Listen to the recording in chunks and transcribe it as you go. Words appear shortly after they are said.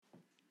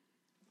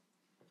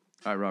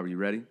All right, Robert, you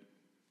ready?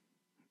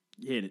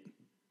 Hit it.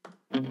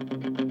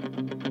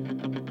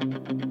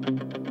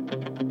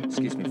 This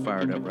gets me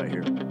fired up right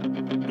here. It's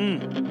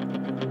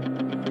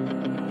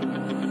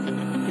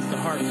the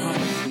heart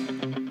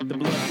pumping, the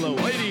blood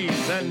flowing.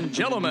 Ladies and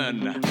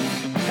gentlemen,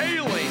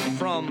 hailing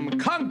from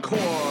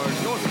Concord,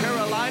 North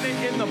Carolina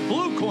in the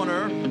blue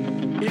corner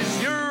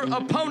is your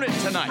opponent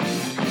tonight.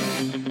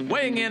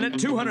 Weighing in at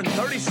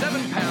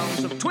 237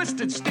 pounds of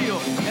twisted steel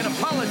and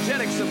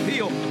apologetics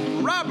appeal,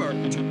 Robert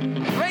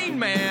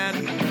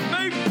Rainman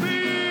Mayfield.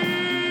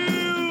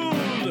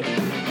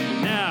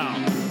 Now,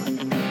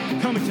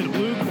 coming to the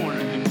blue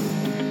corner.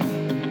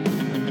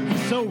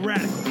 He's so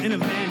radical in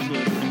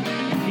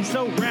evangelism. He's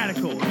so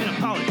radical in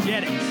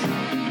apologetics.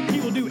 He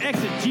will do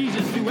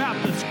exegesis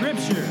throughout the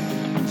scripture.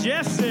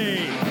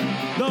 Jesse,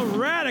 the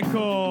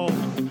Radical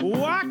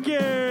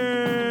Watkins.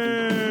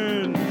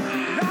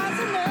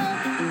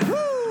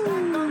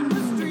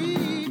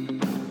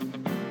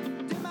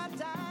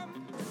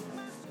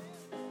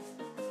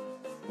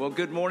 Well,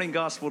 good morning,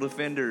 Gospel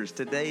Defenders.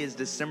 Today is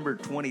December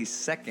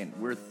 22nd.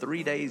 We're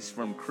 3 days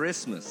from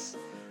Christmas.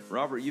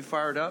 Robert, you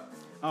fired up?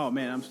 Oh,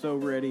 man, I'm so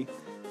ready.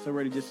 So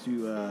ready just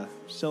to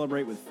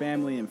celebrate with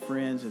family and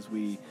friends as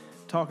we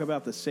talk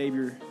about the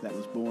Savior that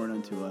was born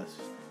unto us.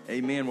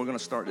 Amen. We're going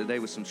to start today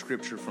with some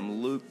scripture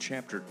from Luke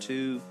chapter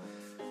 2.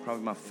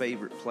 Probably my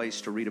favorite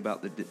place to read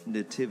about the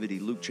nativity.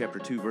 Luke chapter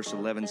 2, verse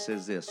 11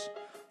 says this: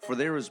 "For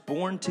there is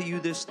born to you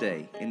this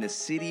day in the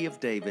city of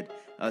David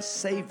a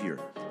Savior,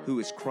 who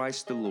is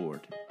Christ the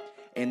Lord.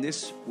 And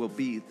this will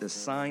be the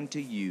sign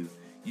to you.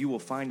 You will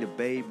find a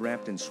babe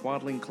wrapped in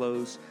swaddling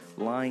clothes,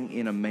 lying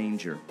in a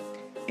manger."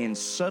 And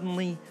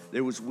suddenly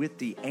there was with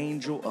the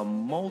angel a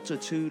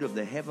multitude of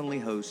the heavenly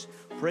hosts,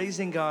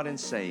 praising God and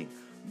saying,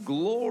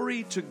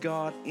 "Glory to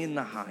God in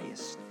the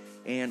highest,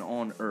 and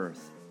on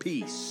earth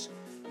peace,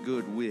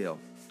 goodwill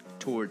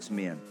towards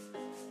men."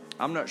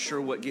 I'm not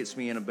sure what gets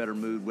me in a better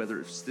mood,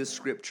 whether it's this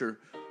scripture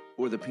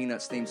or the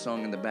Peanuts theme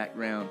song in the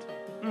background.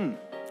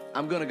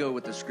 I'm going to go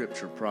with the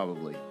scripture,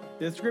 probably.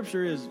 The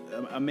scripture is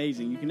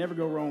amazing. You can never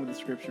go wrong with the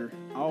scripture.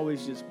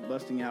 Always just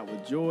busting out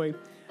with joy.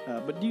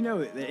 But do you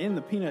know that in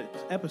the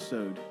Peanuts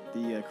episode,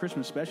 the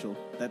Christmas special,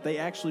 that they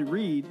actually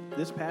read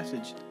this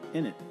passage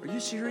in it? Are you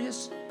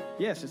serious?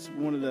 Yes, it's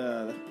one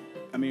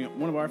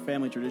of our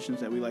family traditions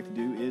that we like to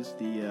do is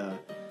the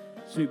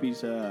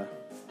Snoopy's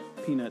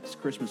Peanuts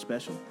Christmas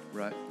special.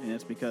 Right. And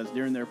it's because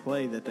during their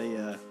play that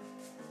they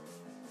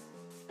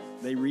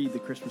read the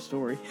Christmas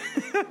story.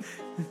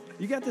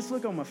 You got this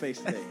look on my face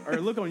today, or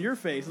look on your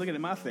face looking at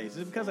my face. Is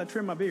it because I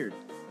trimmed my beard?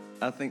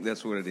 I think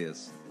that's what it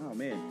is. Oh,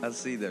 man. I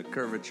see the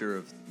curvature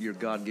of your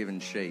God-given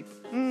shape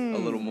a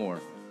little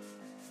more.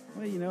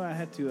 Well, I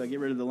had to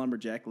get rid of the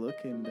lumberjack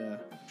look and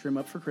trim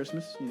up for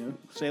Christmas,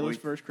 Sailor's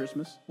first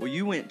Christmas. Well,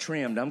 you went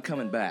trimmed. I'm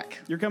coming back.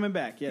 You're coming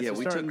back, yes. Yeah,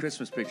 we took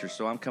Christmas pictures,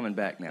 so I'm coming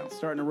back now.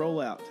 Starting to roll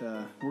out.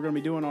 We're going to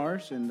be doing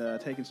ours and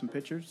taking some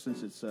pictures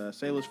since it's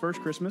Sailor's first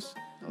Christmas.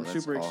 We're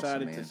super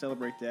excited to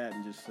celebrate that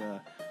and just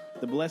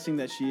the blessing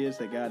that she is,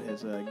 that God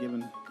has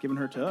given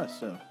her to us.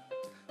 So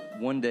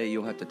one day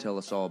you'll have to tell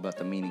us all about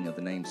the meaning of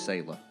the name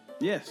Selah.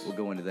 Yes. We'll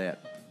go into that.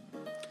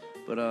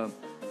 But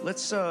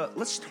let's talk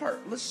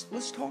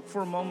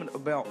for a moment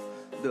about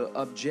the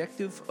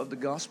objective of the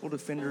Gospel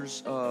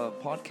Defenders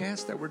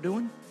podcast that we're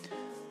doing.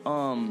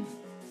 I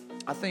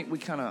think we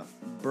kind of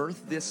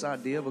birthed this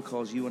idea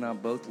because you and I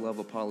both love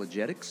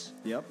apologetics.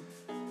 Yep.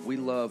 We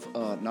love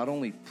not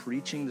only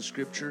preaching the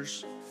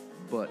scriptures,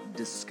 but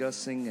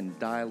discussing and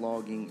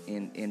dialoguing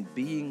and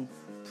being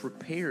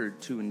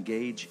prepared to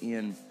engage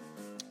in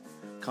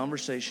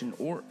conversation,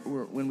 or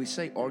when we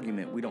say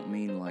argument, we don't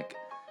mean like,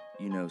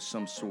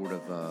 some sort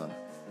of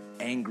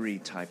angry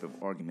type of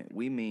argument.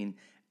 We mean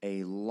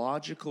a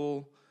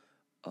logical,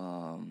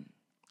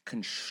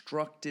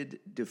 constructed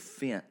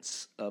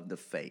defense of the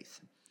faith,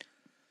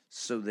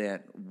 so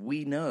that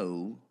we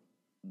know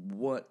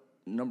what,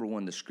 number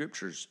one, the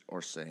scriptures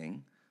are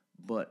saying,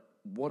 but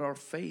what our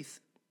faith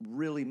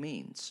really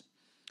means.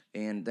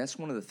 And that's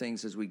one of the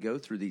things as we go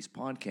through these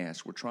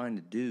podcasts we're trying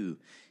to do,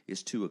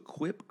 is to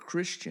equip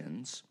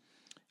Christians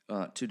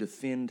to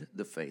defend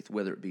the faith,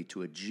 whether it be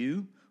to a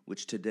Jew,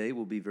 which today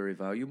will be very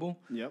valuable,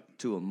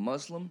 to a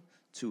Muslim,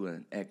 to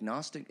an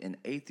agnostic, an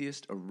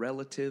atheist, a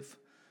relative,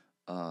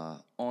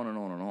 on and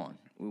on and on.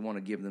 We want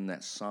to give them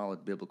that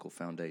solid biblical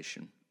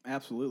foundation.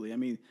 Absolutely. I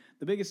mean,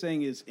 the biggest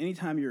thing is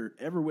anytime you're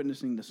ever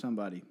witnessing to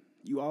somebody,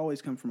 you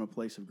always come from a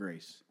place of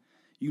grace.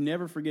 You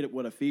never forget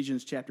what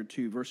Ephesians chapter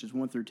 2, verses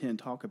 1 through 10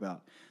 talk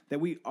about, that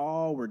we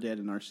all were dead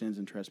in our sins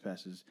and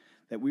trespasses,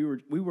 that we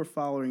were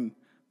following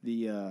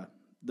the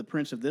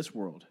prince of this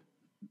world,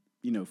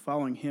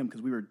 following him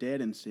because we were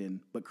dead in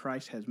sin, but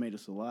Christ has made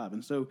us alive.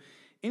 And so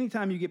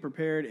anytime you get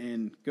prepared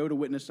and go to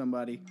witness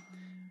somebody,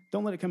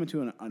 don't let it come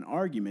into an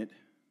argument,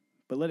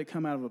 but let it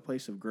come out of a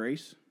place of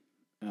grace,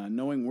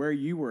 knowing where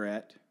you were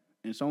at,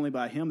 and it's only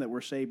by him that we're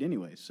saved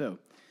anyway. So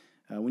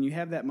when you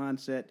have that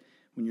mindset,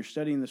 when you're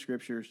studying the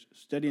scriptures,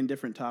 studying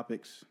different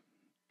topics,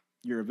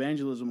 your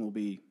evangelism will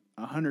be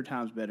 100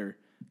 times better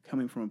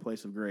coming from a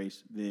place of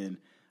grace than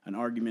an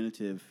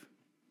argumentative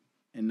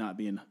and not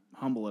being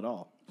humble at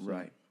all. So,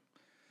 Right.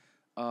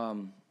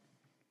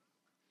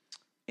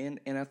 And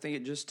I think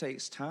it just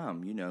takes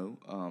time, you know.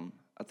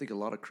 I think a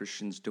lot of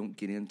Christians don't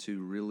get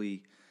into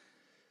really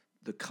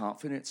the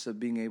confidence of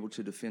being able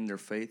to defend their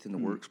faith in the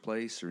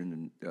workplace or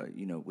in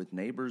you know, with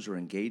neighbors or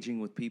engaging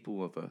with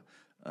people of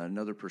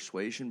another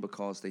persuasion,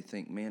 because they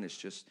think, man, it's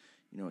just,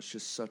 you know, it's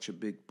just such a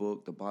big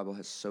book. The Bible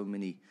has so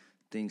many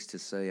things to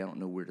say. I don't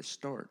know where to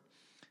start.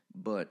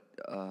 But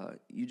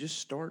you just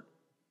start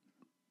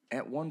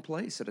at one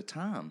place at a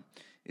time.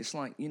 It's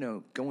like, you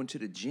know, going to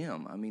the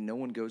gym. I mean, no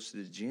one goes to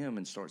the gym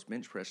and starts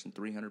bench pressing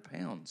 300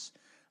 pounds.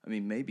 I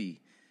mean,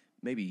 maybe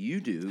you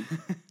do.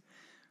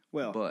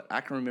 Well, But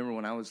I can remember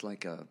when I was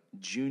like a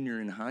junior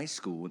in high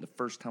school, and the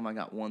first time I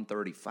got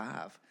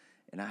 135,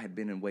 and I had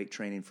been in weight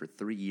training for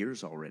 3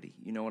 years already.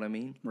 You know what I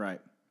mean?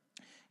 right.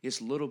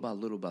 It's little by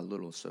little by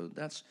little. So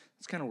that's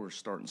kind of where we're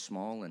starting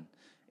small,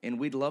 and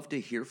we'd love to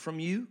hear from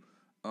you.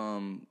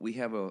 We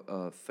have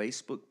a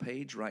Facebook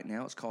page right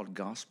now. It's called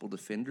Gospel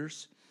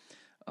Defenders.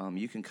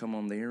 You can come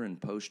on there and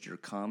post your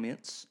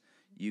comments.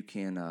 You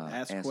can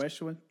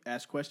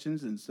Ask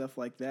questions and stuff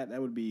like that.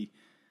 That would be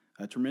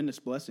a tremendous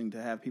blessing to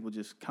have people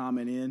just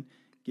comment in,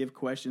 give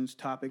questions,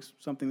 topics,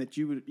 something that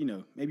you would, you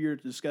know, maybe you're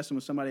discussing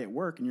with somebody at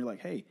work and you're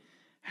like, hey,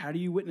 how do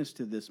you witness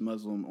to this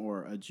Muslim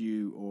or a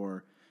Jew,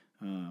 or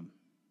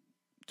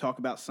talk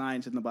about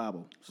science in the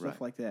Bible,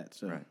 stuff like that.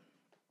 So. Right.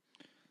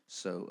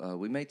 So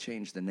we may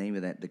change the name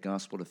of that to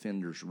Gospel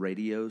Defenders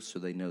Radio, so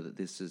they know that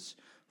this is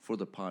for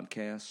the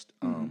podcast.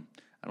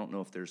 I don't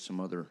know if there's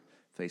some other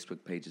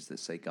Facebook pages that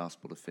say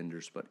Gospel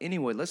Defenders. But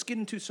anyway, let's get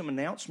into some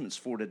announcements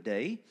for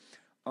today.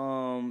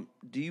 Do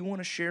you want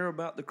to share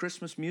about the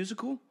Christmas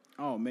musical?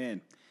 Oh,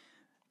 man.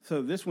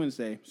 So this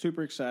Wednesday,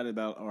 super excited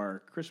about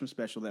our Christmas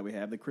special that we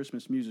have, the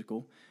Christmas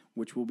musical,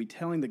 which will be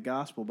telling the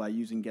gospel by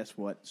using, guess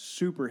what,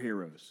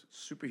 superheroes.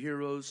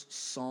 Superheroes,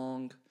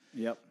 song,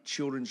 Yep.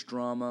 children's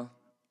drama.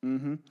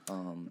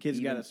 Kids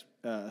got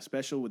a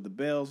special with the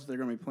bells they're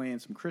going to be playing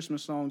some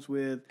Christmas songs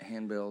with.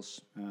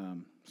 Handbells.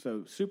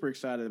 So super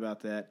excited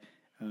about that.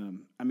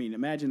 I mean,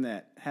 imagine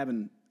that,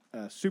 having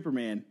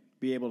Superman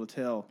be able to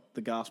tell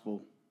the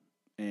gospel,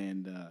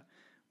 and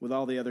with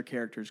all the other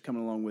characters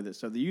coming along with it.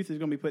 So the youth is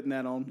going to be putting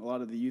that on. A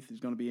lot of the youth is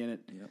going to be in it.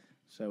 Yep.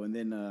 So, and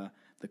then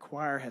the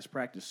choir has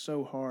practiced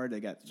so hard. They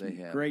got some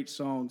have. great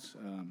songs.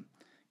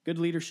 Good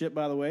leadership,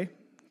 by the way.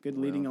 Good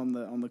leading on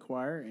the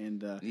choir.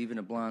 And Even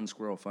a blind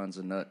squirrel finds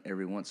a nut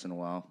every once in a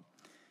while.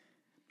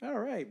 all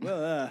right.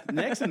 Well,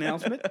 next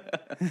announcement.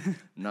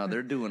 No,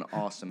 they're doing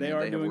awesome. They man.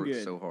 are They doing have worked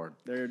good. so hard.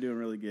 They're doing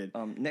really good.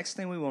 Next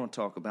thing we want to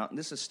talk about, and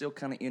this is still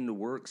kind of in the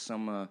works,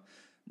 I'm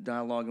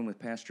dialoguing with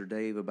Pastor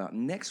Dave about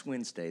next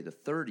Wednesday, the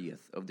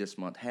 30th of this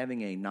month,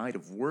 having a night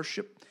of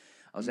worship.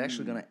 I was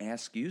actually going to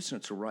ask you,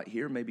 since we're right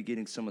here, maybe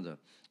getting some of the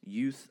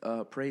youth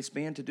praise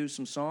band to do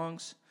some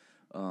songs,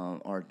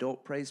 our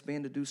adult praise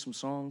band to do some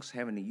songs,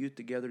 having the youth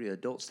together, the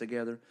adults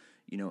together.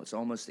 You know, it's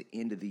almost the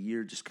end of the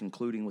year, just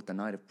concluding with the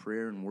night of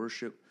prayer and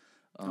worship.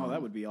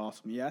 That would be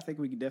awesome. Yeah, I think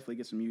we could definitely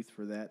get some youth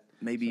for that.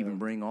 Maybe even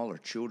bring all our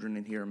children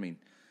in here. I mean,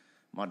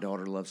 my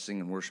daughter loves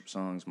singing worship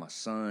songs. My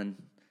son,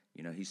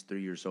 you know, he's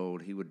 3 years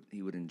old. He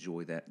would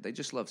enjoy that. They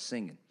just love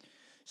singing.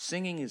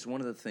 Singing is one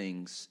of the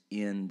things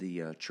in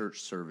the church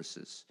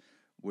services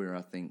where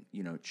I think,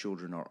 you know,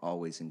 children are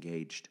always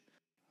engaged.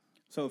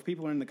 So if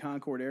people are in the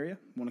Concord area,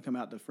 want to come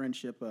out to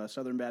Friendship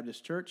Southern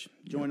Baptist Church,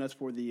 join us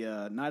for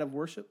the night of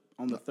worship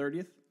on the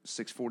 30th.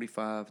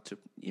 6:45 to,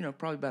 you know,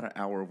 probably about an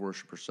hour of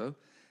worship or so.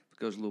 If it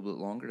goes a little bit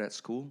longer,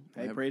 that's cool.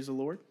 Hey, praise the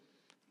Lord.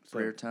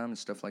 Prayer time and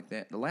stuff like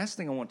that. The last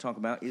thing I want to talk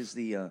about is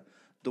the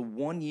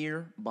 1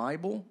 year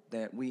Bible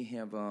that we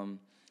have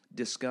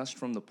discussed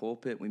from the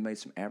pulpit. We made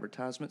some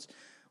advertisements.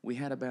 We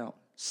had about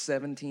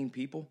 17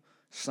 people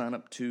sign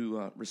up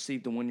to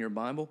receive the 1 year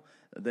Bible.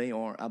 They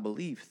are, I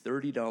believe,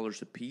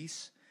 $30 a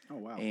piece. Oh,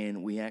 wow.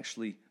 And we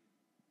actually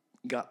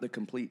got the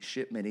complete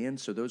shipment in,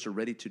 so those are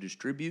ready to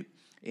distribute.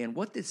 And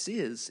what this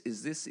is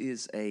this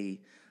is a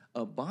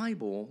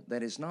Bible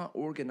that is not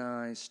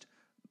organized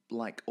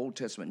like Old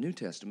Testament, New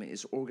Testament.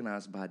 It's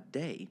organized by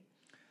day.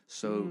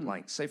 So,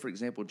 like, say, for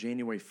example,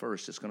 January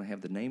 1st, it's going to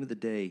have the name of the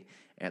day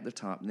at the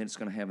top, and then it's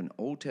going to have an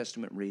Old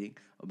Testament reading,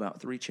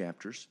 about 3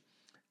 chapters,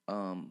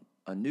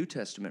 a New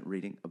Testament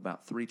reading,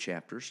 about 3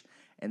 chapters,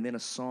 and then a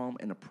psalm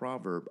and a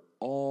proverb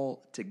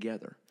all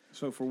together.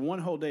 So for one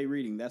whole day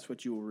reading, that's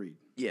what you will read.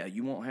 Yeah,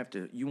 you won't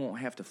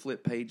have to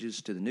flip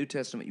pages to the New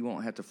Testament. You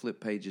won't have to flip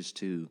pages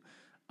to,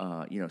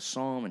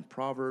 Psalm and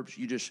Proverbs.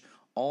 You just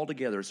all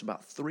together. It's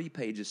about 3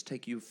 pages.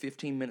 Take you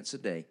 15 minutes a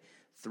day.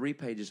 3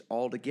 pages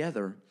all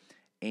together,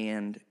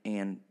 and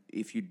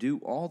if you do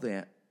all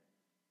that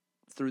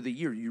through the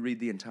year, you read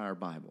the entire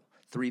Bible,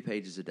 3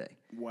 pages a day.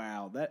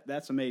 Wow,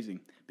 that's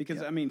amazing.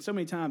 Because, I mean, so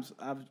many times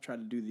I've tried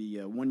to do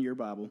the 1 year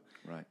Bible.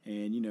 Right.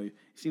 And, you know, it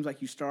seems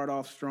like you start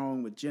off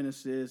strong with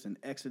Genesis and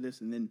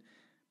Exodus, and then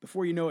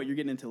before you know it, you're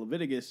getting into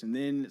Leviticus, and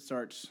then it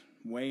starts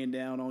weighing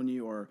down on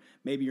you, or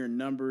maybe you're in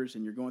Numbers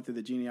and you're going through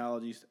the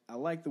genealogies. I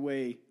like the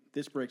way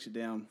this breaks it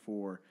down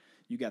for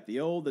you got the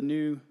old, the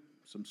new,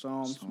 some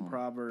Psalms, some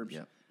Proverbs,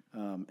 Yep.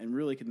 and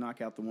really could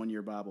knock out the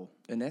 1-year Bible.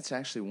 And that's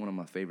actually one of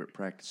my favorite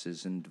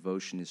practices in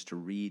devotion is to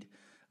read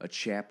a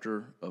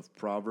chapter of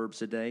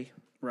Proverbs a day.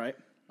 Right.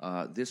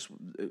 This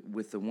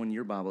with the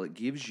 1-year Bible, it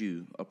gives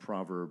you a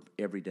proverb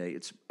every day.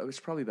 It's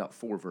probably about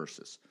 4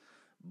 verses,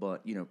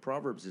 but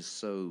Proverbs is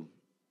so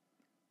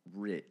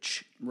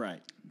rich,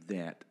 right,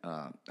 that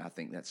I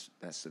think that's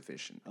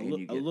sufficient. A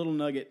little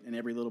nugget in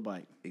every little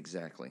bite.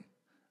 Exactly.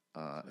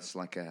 It's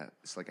like a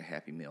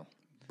Happy Meal.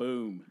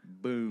 Boom,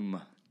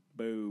 boom,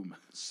 boom.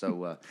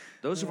 So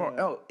those of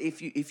our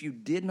if you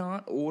did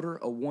not order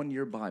a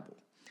 1-year Bible,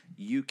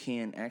 you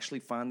can actually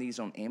find these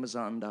on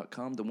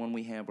Amazon.com. The one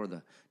we have are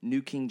the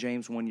New King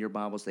James 1-year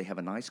Bibles. They have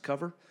a nice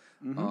cover.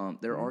 Mm-hmm.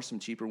 There are some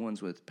cheaper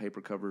ones with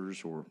paper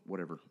covers or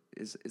whatever.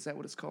 Is that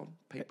what it's called?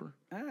 Paper?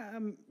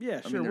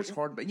 Yeah, sure. I mean, there's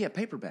hard, but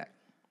paperback.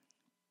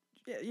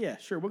 Yeah,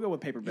 sure. We'll go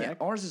with paperback.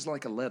 Yeah, ours is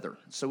like a leather,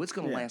 so it's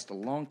going to last a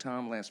long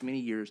time, last many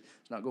years.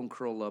 It's not going to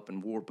curl up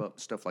and warp up,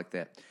 stuff like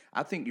that.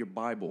 I think your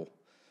Bible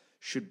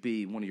should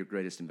be one of your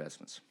greatest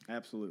investments.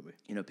 Absolutely.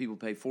 People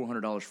pay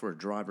 $400 for a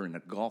driver in a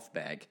golf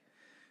bag,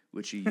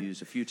 which you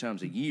use a few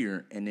times a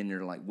year, and then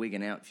they're like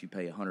wigging out if you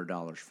pay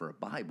 $100 for a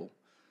Bible.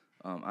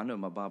 I know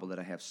my Bible that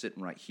I have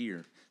sitting right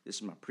here. This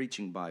is my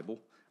preaching Bible.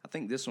 I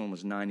think this one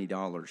was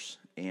 $90,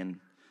 and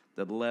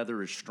the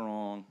leather is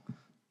strong.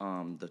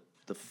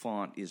 The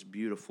font is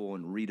beautiful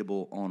and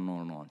readable, on and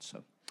on and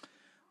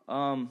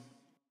on.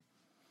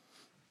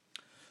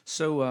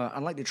 So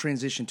I'd like to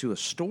transition to a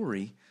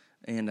story,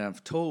 and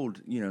I've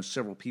told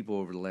several people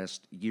over the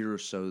last year or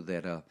so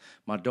that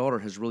my daughter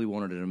has really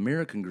wanted an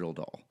American Girl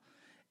doll.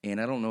 And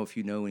I don't know if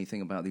you know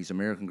anything about these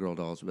American Girl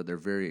dolls, but they're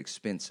very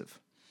expensive.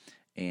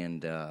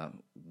 And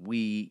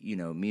me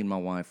and my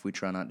wife, we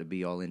try not to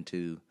be all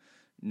into,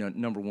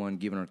 number one,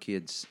 giving our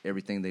kids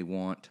everything they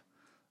want,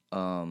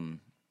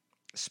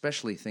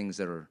 especially things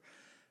that are,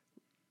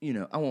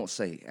 I won't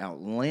say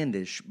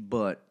outlandish,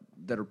 but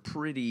that are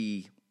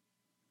pretty...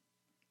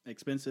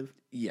 expensive?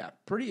 Yeah,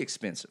 pretty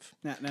expensive.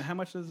 Now, how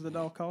much does the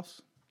doll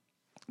cost?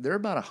 They're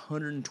about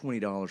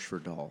 $120 for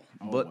a doll,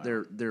 but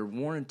wow. They're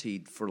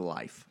warranted for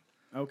life.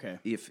 Okay.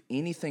 If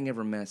anything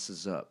ever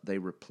messes up, they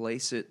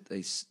replace it,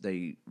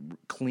 they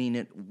clean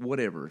it,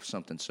 whatever,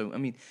 something. So, I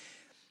mean,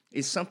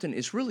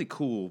 it's really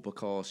cool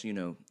because,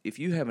 if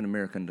you have an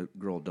American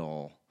Girl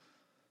doll,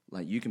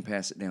 like you can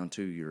pass it down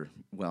to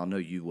I know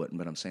you wouldn't,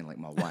 but I'm saying like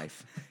my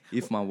wife.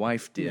 If my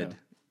wife did,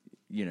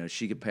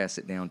 she could pass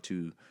it down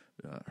to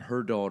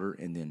her daughter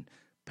and then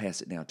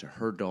pass it down to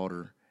her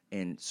daughter.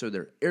 And so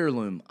they're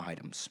heirloom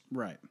items.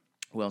 Right.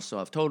 Well, so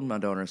I've told my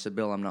daughter, I said,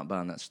 Bill, I'm not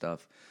buying that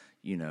stuff,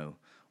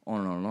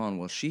 on and on and on.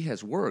 Well, she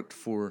has worked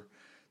for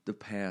the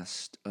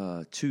past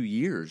 2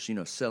 years,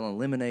 selling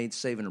lemonade,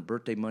 saving her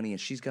birthday money,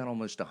 and she's got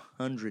almost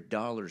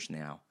 $100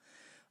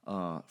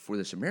 now for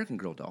this American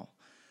Girl doll.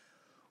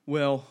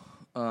 Well,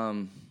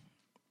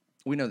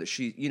 we know that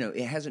she,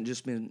 it hasn't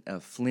just been a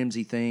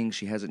flimsy thing.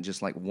 She hasn't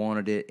just like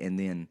wanted it and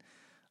then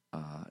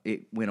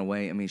it went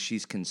away. I mean,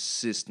 she's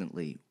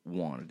consistently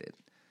wanted it.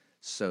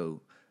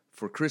 So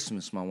for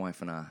Christmas, my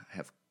wife and I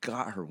have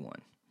got her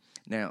one.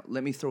 Now,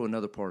 let me throw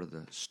another part of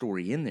the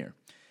story in there,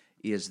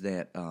 is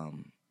that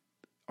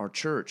our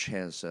church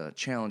has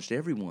challenged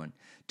everyone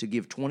to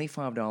give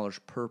 $25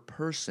 per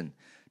person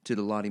to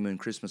the Lottie Moon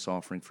Christmas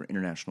offering for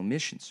international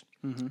missions.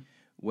 Mm-hmm.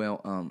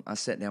 Well, I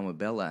sat down with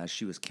Bella as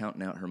she was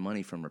counting out her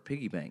money from her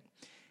piggy bank,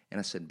 and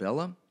I said,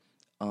 Bella,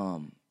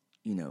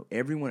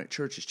 everyone at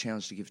church is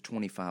challenged to give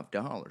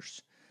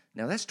 $25.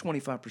 Now, that's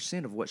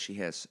 25% of what she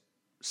has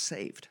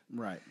saved.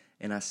 Right.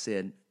 And I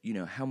said,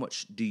 how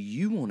much do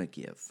you want to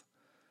give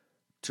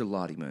to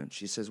Lottie Moon?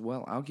 She says,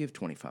 well, I'll give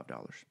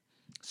 $25.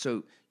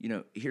 So,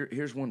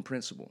 here's one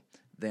principle,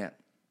 that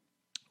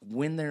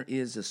when there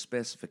is a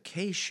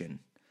specification,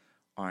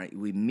 all right,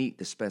 we meet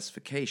the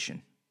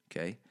specification,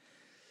 okay?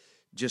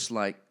 Just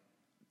like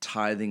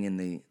tithing in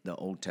the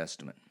Old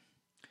Testament.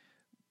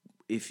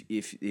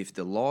 If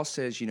the law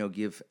says,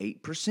 give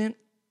 8%,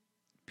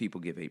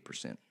 people give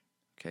 8%,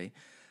 okay?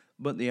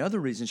 But the other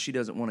reason she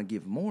doesn't want to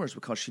give more is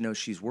because she knows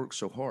she's worked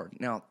so hard.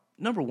 Now,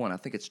 number one, I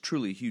think it's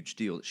truly a huge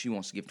deal that she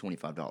wants to give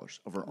 $25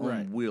 of her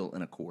own will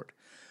and accord.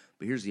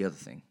 But here's the other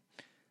thing.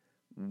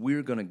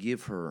 We're going to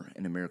give her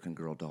an American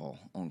Girl doll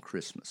on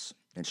Christmas,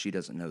 and she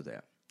doesn't know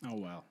that. Oh,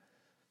 wow.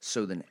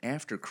 So then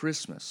after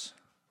Christmas,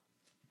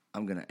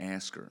 I'm going to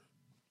ask her,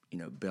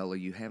 Bella,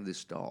 you have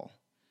this doll.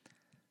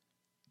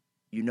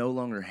 You no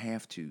longer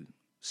have to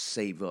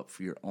save up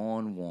for your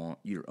own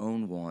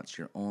wants,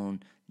 your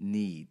own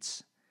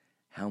needs.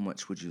 How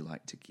much would you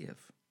like to give?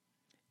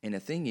 And the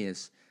thing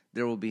is,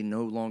 there will be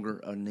no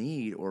longer a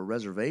need or a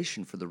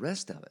reservation for the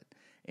rest of it.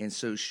 And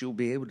so she'll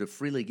be able to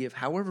freely give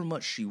however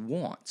much she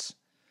wants.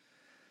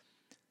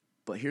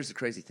 But here's the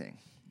crazy thing,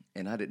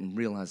 and I didn't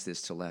realize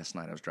this till last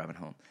night. I was driving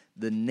home.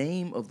 The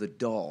name of the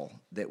doll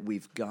that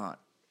we've got,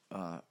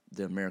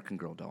 the American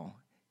Girl doll,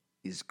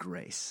 is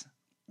Grace.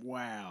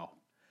 Wow.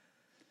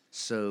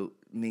 So,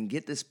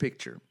 get this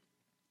picture.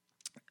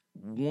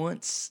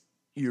 Once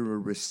you're a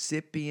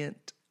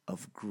recipient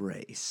of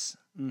grace,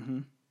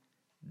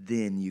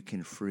 then you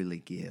can freely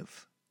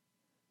give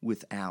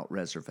without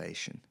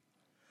reservation.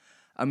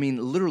 I mean,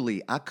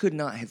 literally, I could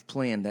not have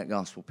planned that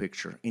gospel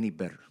picture any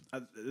better.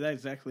 That's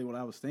exactly what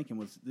I was thinking.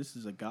 Was this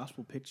is a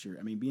gospel picture?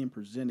 I mean, being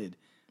presented.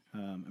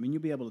 I mean,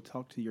 you'll be able to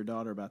talk to your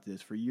daughter about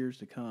this for years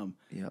to come.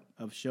 Yep.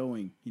 Of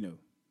showing,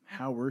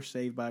 how we're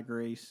saved by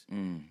grace,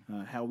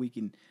 how we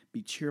can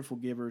be cheerful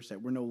givers,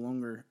 that we're no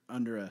longer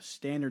under a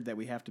standard that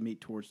we have to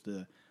meet towards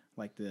the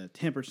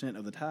 10%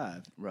 of the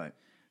tithe. Right.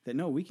 That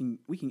no, we can.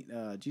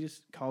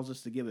 Jesus calls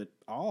us to give it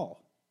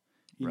all.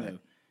 You Right. know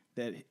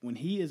that when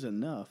He is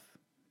enough.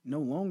 No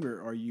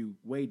longer are you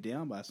weighed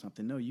down by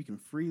something. No, you can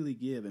freely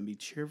give and be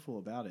cheerful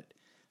about it.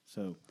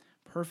 So,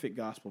 perfect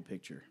gospel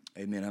picture.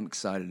 Amen. I'm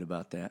excited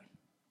about that.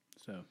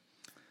 So,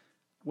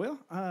 well,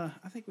 I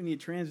think we need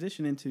to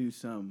transition into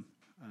some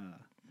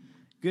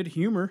good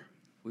humor.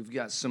 We've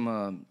got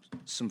some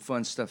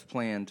fun stuff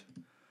planned,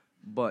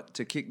 but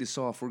to kick this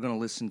off, we're going to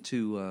listen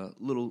to a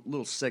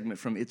little segment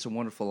from "It's a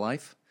Wonderful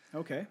Life."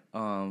 Okay.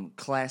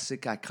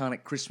 Classic,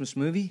 iconic Christmas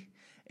movie.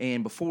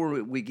 And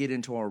before we get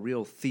into our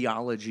real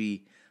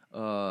theology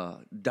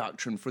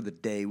doctrine for the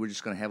day, we're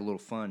just going to have a little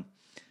fun.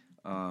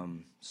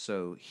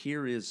 So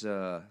here is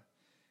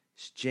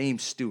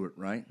James Stewart,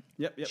 right?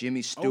 Yep.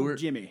 Jimmy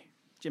Stewart. Oh,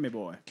 Jimmy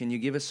boy. Can you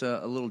give us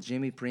a little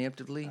Jimmy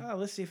preemptively?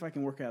 Let's see if I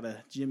can work out a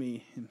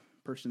Jimmy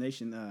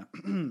impersonation.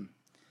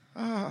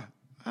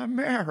 I'm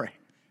Mary.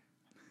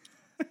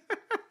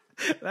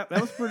 that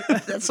was pretty.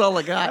 That's all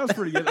I got. That was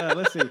pretty good.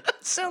 Let's see.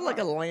 Sound like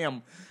a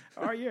lamb.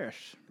 Oh, yes.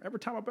 Every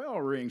time a bell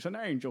rings, an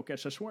angel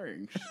gets his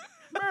wings.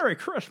 Merry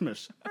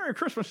Christmas. Merry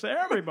Christmas to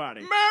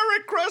everybody.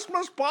 Merry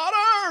Christmas,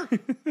 Potter.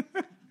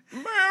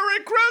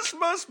 Merry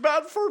Christmas,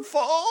 Bedford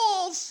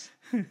Falls.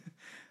 All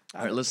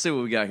right, let's see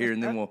what we got here,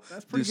 and then we'll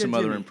do some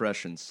other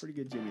impressions. Pretty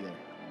good Jimmy there.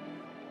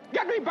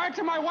 Get me back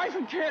to my wife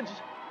and kids.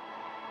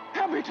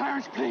 Help me,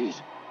 Clarence,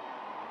 please.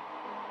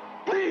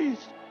 Please.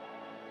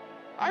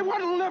 I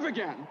want to live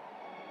again.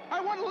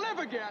 I want to live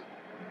again.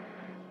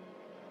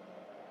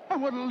 I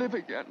want to live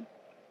again.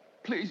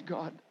 Please,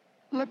 God,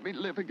 let me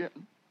live again.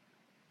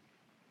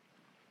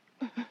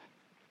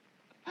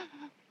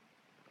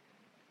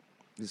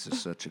 This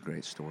is such a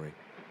great story,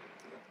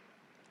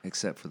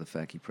 except for the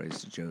fact he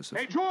prays to Joseph.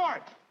 Hey,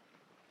 George!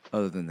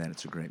 Other than that,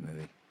 it's a great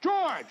movie.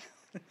 George!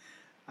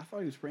 I thought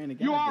he was praying to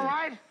God. You all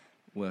right?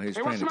 Well, he's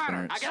Hey, praying what's to the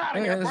matter? Clarence. I get out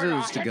of here, This Bert. I'll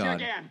is to hit you God.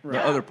 again. The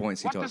other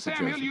points he What the talks to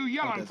Sam Hill Joseph. you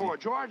yelling does for,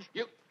 he? George?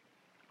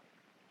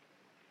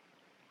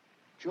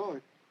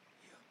 George.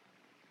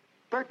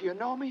 Bert, do you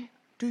know me?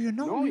 Do you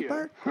know me,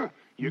 Bert?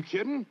 You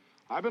kidding?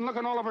 I've been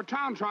looking all over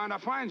town trying to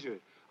find you.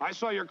 I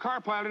saw your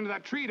car piled into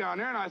that tree down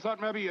there, and I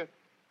thought maybe you...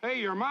 Hey,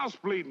 your mouth's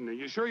bleeding. Are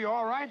you sure you're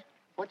all right?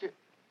 What you...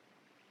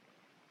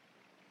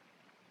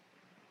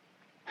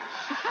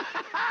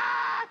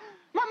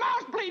 My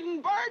mouth's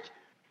bleeding, Bert!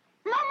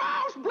 My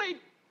mouth's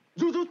bleeding!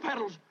 Zuzu's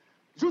pedals.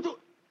 Zuzu...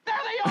 There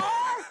they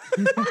are!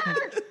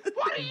 Bert!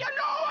 What do you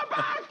know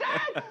about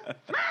that?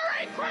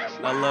 Merry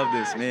Christmas! I love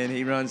this, man.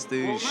 He runs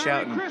through Well,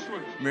 shouting, Merry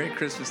Christmas. Merry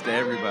Christmas to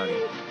everybody.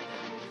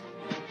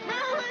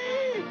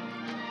 Merry!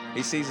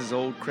 He sees his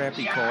old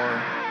crappy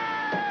car.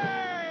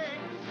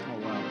 Oh,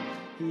 wow.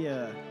 He,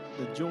 the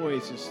joy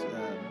is just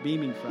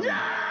beaming from him.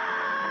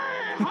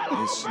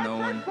 It's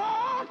snowing.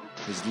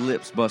 His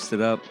lips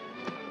busted up.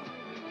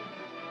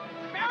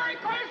 Merry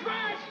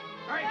Christmas!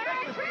 Merry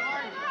Christmas,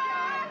 George!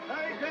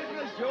 Merry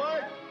Christmas,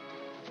 George!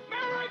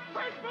 Merry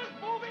Christmas,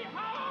 movie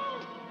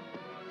home!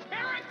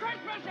 Merry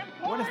Christmas,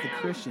 What if the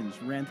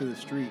Christians ran through the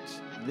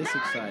streets this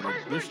excited,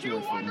 this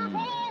joyful,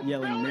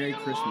 yelling Merry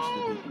Christmas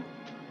to people?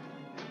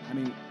 I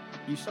mean,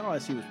 you saw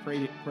as he was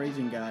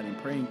praising God and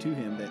praying to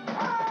him that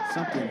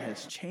something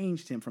has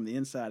changed him from the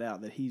inside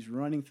out, that he's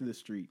running through the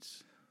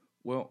streets.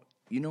 Well,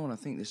 you know what I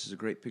think this is a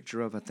great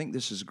picture of? I think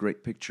this is a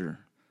great picture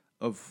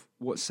of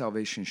what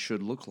salvation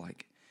should look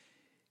like.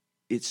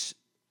 It's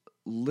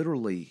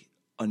literally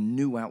a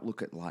new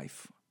outlook at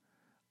life.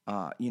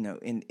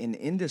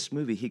 In this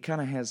movie, he kind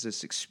of has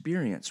this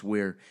experience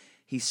where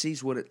he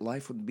sees what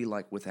life would be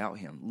like without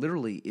him.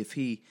 Literally, if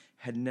he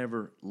had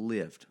never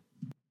lived.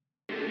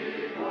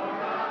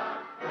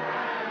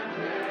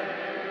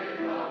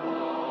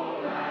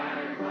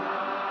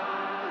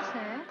 What's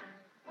that?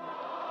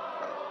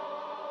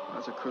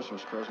 That's a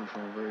Christmas present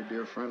from a very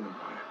dear friend of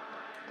mine.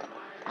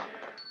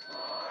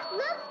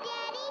 Look,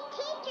 Daddy,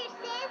 teacher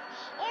says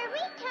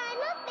every time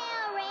a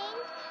bell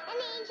rings, an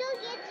angel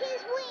gets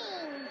his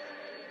wings.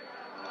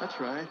 That's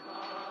right.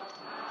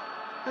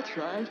 That's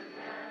right.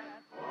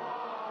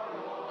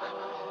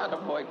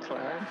 Attaboy,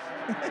 Clarence.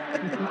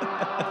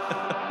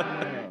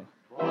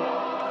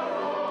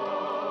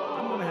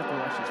 I'm going to have to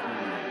watch this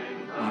movie.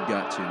 You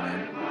got to,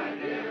 man.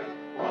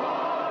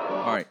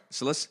 All right,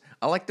 so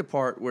I like the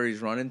part where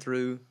he's running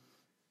through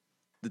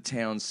the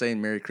town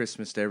saying Merry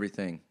Christmas to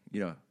everything.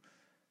 You know,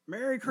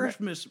 Merry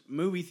Christmas,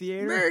 movie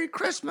theater. Merry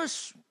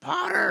Christmas,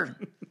 Potter.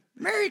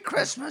 Merry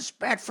Christmas,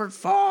 Bedford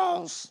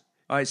Falls.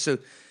 All right, so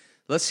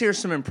let's hear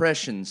some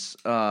impressions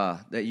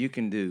that you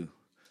can do.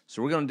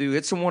 So we're going to do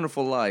It's a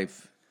Wonderful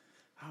Life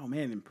Oh,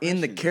 man, impressions.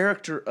 in the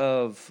character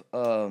of...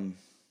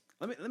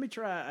 Let me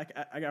try.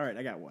 I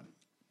got one.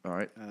 all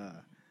right.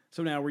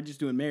 So now we're just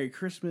doing Merry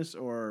Christmas,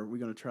 or are we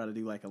going to try to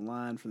do like a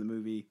line from the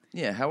movie?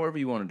 Yeah, however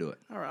you want to do it.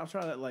 All right, I'll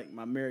try that like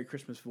my Merry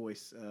Christmas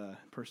voice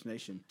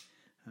impersonation.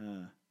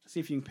 See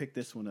if you can pick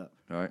this one up.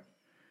 All right.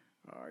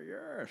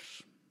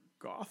 Yes,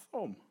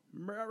 Gotham,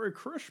 Merry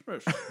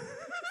Christmas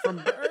from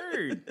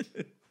Bane.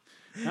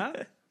 Huh?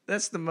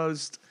 That's the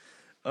most,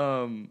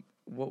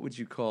 what would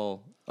you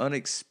call,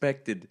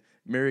 unexpected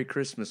Merry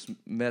Christmas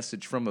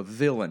message from a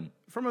villain.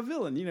 From a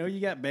villain, you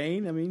got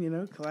Bane. I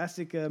mean,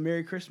 classic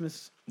Merry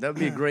Christmas. That would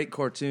be a great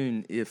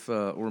cartoon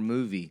or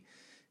movie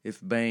if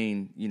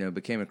Bane,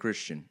 became a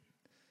Christian.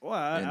 Well,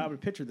 I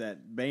would picture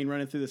that. Bane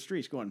running through the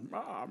streets going,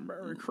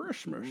 Merry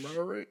Christmas.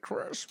 Merry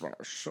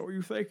Christmas. So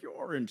you think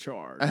you're in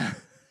charge.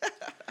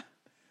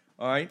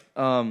 All right.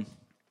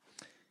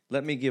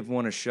 Let me give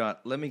one a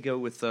shot. Let me go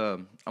with,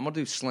 I'm going to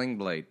do Sling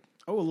Blade.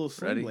 Oh, a little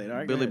Sling Ready? Blade. All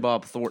right, Billy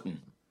Bob Thornton.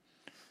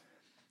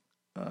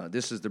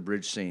 This is the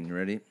bridge scene. You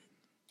ready?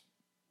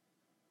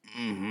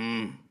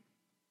 Mm-hmm.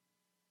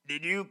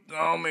 Did you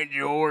call me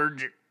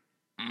George?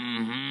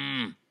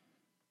 Mm-hmm.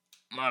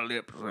 My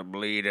lips are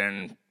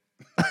bleeding.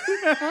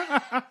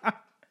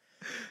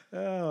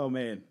 Oh,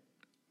 man.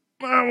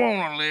 I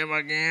want to live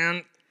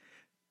again.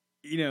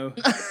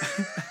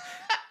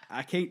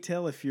 I can't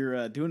tell if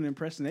you're doing an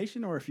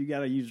impersonation or if you got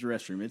to use the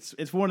restroom.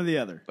 It's one or the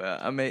other. Well,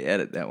 I may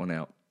edit that one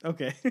out.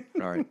 Okay.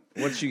 All right.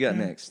 What you got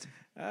next?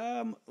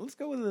 Let's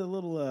go with a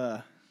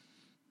little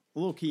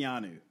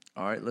Keanu.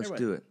 All right, let's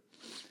Everybody. do it.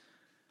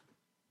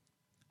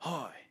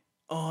 Hi,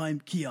 I'm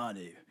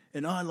Keanu,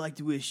 and I'd like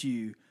to wish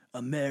you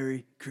a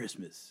Merry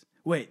Christmas.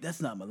 Wait,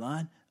 that's not my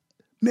line.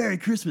 Merry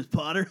Christmas,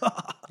 Potter.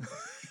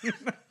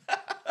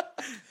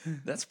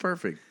 That's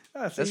perfect.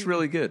 Ah, see, That's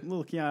really good.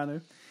 Little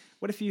Keanu.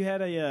 What if you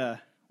had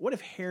what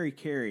if Harry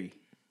Carey?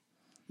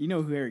 You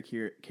know who Harry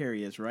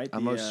Carey is, right? I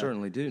most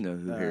certainly do know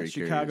who Harry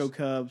Carey Chicago is.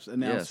 Cubs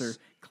announcer, Yes.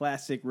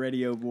 classic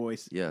radio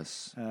voice.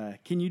 Yes.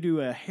 Can you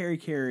do a Harry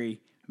Carey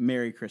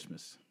Merry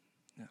Christmas?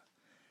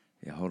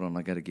 Yeah, hold on.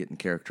 I got to get in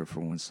character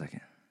for 1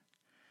 second.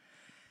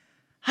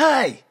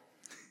 Hey!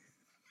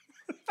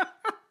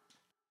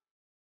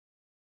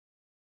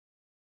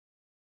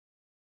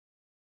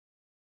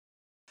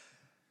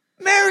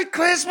 Merry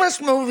Christmas,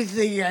 movie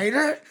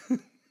theater.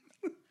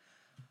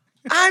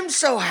 I'm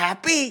so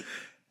happy.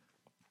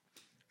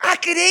 I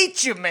could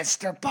eat you,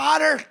 Mr.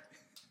 Potter.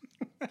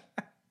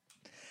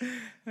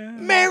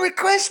 Merry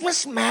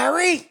Christmas,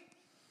 Mary.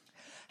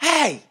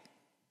 Hey.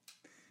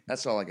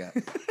 That's all I got.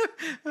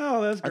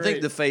 Oh, that's great. I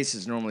think the face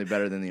is normally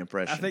better than the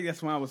impression. I think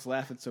that's why I was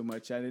laughing so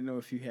much. I didn't know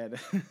if you had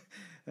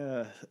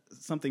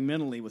something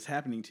mentally was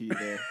happening to you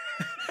there.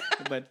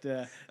 But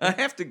I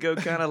have to go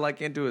kind of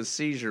like into a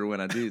seizure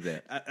when I do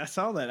that. I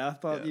saw that. I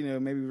thought,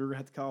 maybe we were going to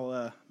have to call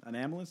an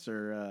ambulance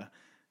or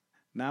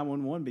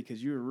 911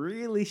 because you were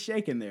really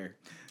shaking there.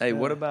 Hey,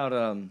 what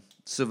about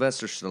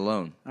Sylvester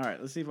Stallone? All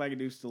right, let's see if I can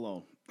do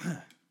Stallone.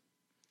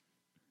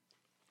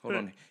 Hold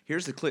on.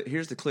 Here's the clip.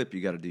 Here's the clip you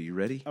got to do. You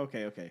ready?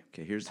 Okay. Okay,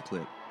 here's the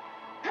clip.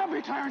 Help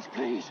me, Clarence,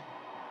 please.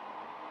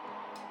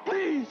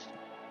 Please.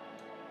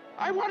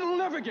 I want to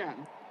live again.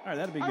 All right,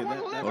 that'll be I good.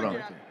 wanna live Hold on.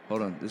 again.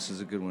 Hold on. This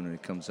is a good one when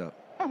it comes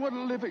up. I want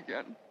to live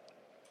again.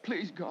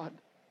 Please, God,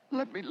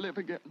 let me live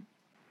again.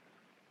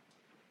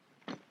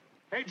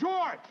 Hey,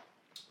 George!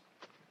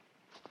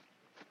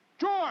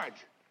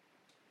 George!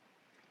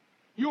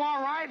 You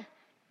all right?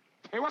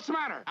 Hey, what's the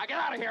matter? Now get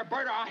out of here,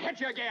 Bert, or I'll hit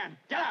you again.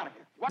 Get out of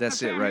here. What That's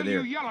the it damn right hell there.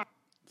 You yelling?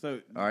 So,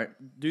 All right.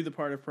 do the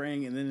part of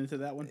praying and then into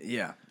that one?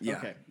 Yeah. Yeah.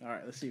 Okay. All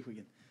right, let's see if we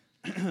can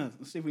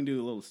let's see if we can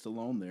do a little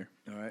Stallone there.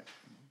 All right.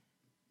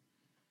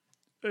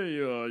 Hey,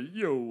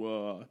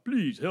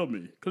 please help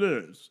me,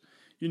 Clarence.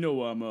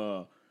 Help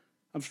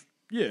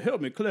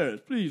me,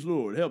 Clarence. Please,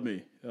 Lord, help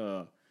me.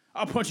 I'll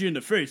punch you in the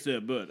face there,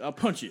 bud. I'll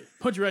punch you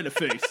right in the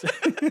face.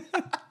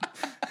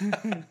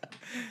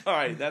 All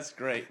right. That's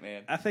great,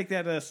 man. I think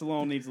that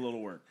Stallone needs a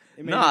little work.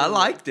 It may No, need a I little-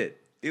 liked it.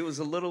 It was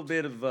a little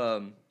bit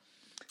of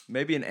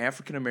maybe an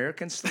African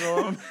American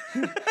Stallone.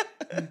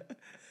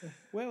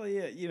 Well,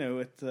 yeah,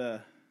 it's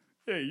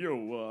Hey,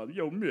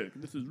 yo, Mick,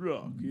 this is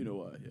Rock.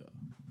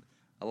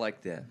 I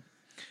like that.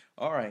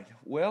 All right.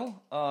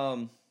 Well,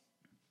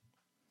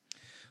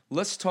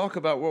 let's talk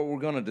about what we're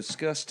going to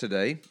discuss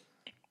today.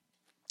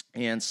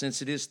 And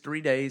since it is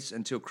 3 days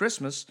until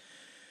Christmas,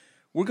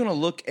 we're going to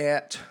look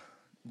at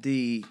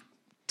the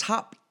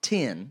top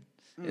 10,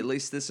 at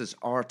least this is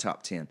our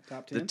top 10,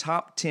 Top the 10?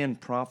 top 10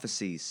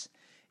 prophecies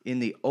in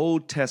the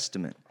Old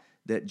Testament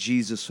that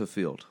Jesus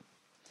fulfilled.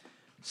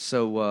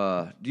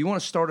 So do you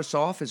want to start us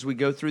off as we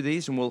go through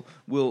these, and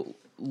we'll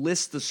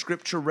list the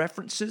scripture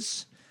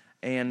references.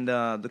 And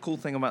the cool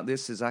thing about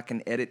this is I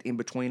can edit in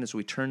between as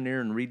we turn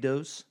there and read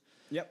those.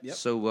 Yep.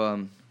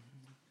 So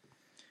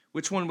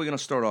which one are we going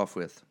to start off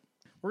with?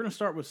 We're going to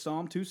start with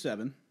Psalm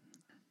 2:7.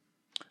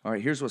 All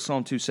right, here's what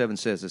Psalm 2:7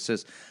 says. It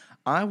says,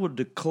 I will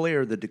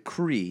declare the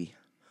decree.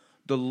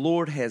 The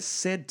Lord has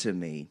said to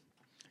me,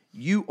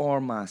 you are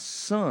my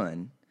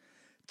son.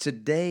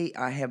 Today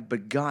I have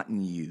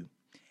begotten you.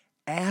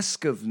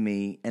 Ask of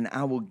me, and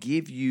I will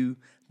give you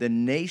the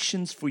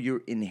nations for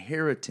your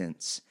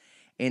inheritance,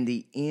 and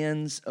the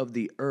ends of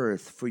the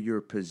earth for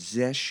your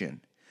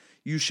possession.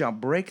 You shall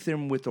break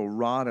them with a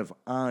rod of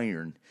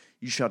iron.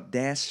 You shall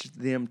dash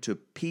them to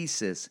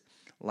pieces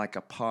like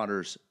a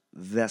potter's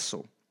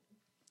vessel.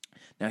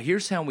 Now,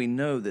 here's how we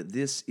know that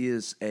this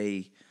is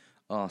a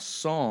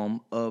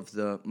psalm of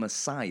the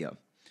Messiah.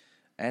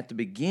 At the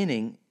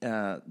beginning,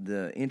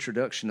 the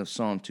introduction of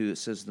Psalm 2, it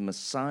says the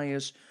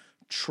Messiah's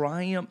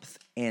triumph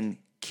and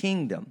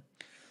kingdom.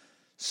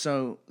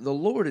 So the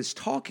Lord is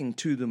talking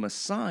to the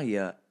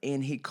Messiah,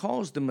 and he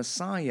calls the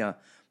Messiah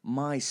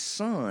my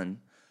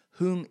son,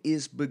 whom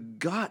is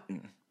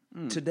begotten.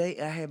 Today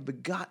I have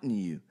begotten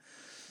you.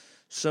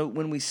 So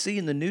when we see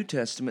in the New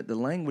Testament the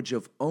language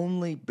of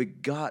only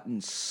begotten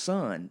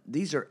son,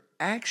 these are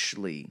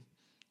actually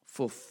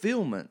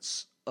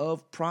fulfillments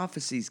of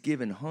prophecies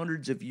given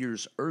hundreds of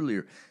years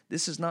earlier.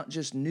 This is not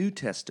just New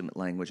Testament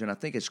language, and I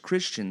think as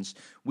Christians,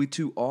 we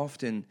too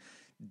often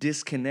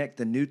disconnect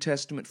the New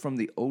Testament from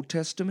the Old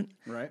Testament.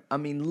 Right. I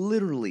mean,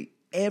 literally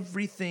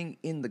everything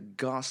in the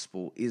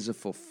gospel is a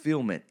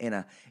fulfillment,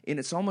 and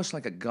it's almost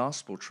like a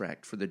gospel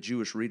tract for the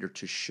Jewish reader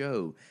to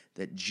show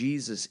that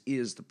Jesus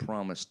is the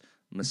promised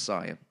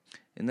Messiah.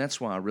 And that's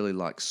why I really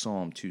like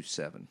Psalm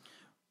 2:7.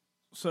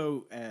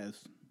 So, as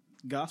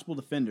gospel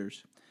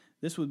defenders,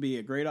 this would be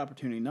a great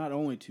opportunity not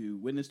only to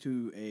witness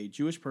to a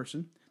Jewish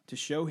person, to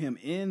show him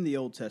in the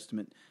Old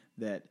Testament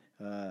that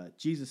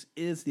Jesus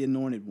is the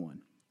anointed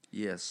one.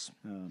 Yes.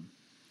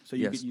 So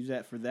you could use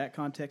that for that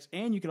context,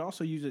 and you could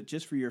also use it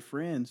just for your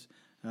friends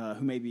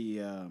who may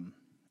be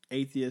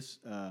atheists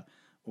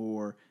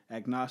or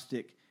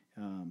agnostic,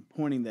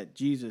 pointing that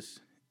Jesus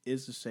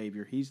is the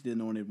Savior, he's the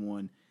anointed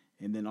one,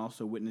 and then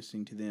also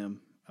witnessing to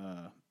them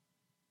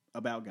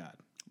about God.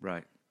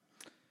 Right.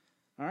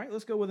 All right,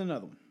 let's go with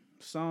another one.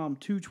 Psalm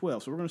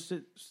 2:12. So we're going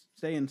to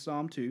stay in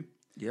Psalm 2.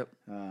 Yep.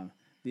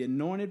 The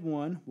anointed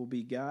one will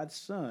be God's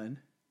son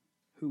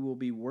who will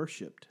be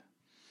worshipped.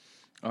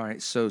 All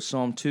right, so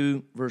Psalm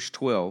 2, verse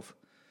 12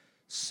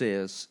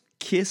 says,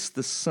 "Kiss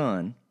the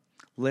Son,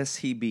 lest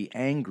he be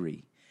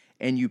angry,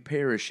 and you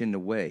perish in the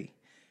way.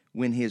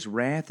 When his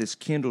wrath is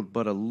kindled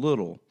but a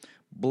little,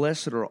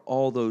 blessed are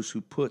all those who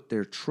put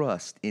their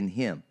trust in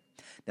him."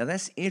 Now,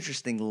 that's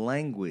interesting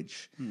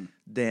language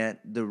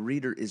that the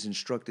reader is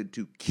instructed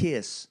to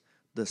kiss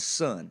the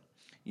Son.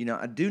 You know,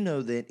 I do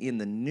know that in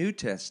the New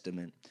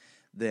Testament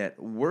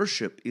that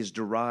worship is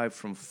derived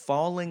from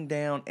falling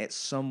down at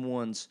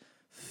someone's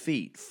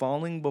feet,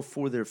 falling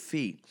before their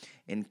feet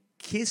and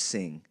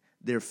kissing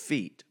their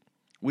feet,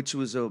 which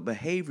was a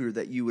behavior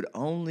that you would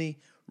only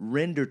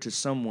render to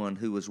someone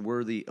who was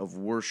worthy of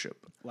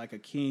worship. Like a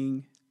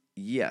king.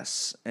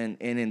 Yes, and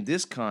in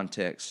this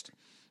context,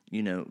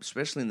 you know,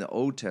 especially in the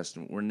Old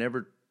Testament, we're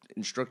never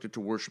instructed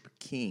to worship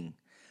a king.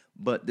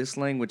 But this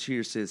language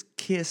here says,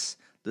 kiss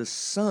the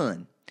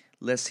Son,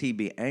 lest he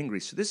be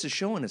angry. So this is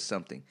showing us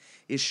something.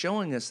 It's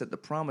showing us that the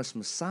promised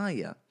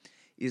Messiah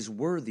is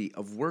worthy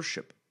of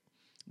worship,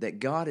 that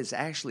God is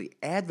actually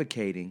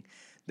advocating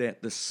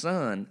that the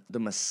Son, the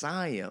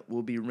Messiah,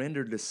 will be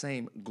rendered the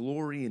same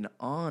glory and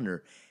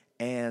honor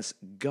as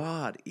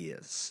God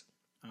is.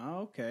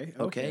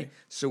 Okay.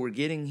 So we're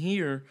getting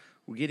here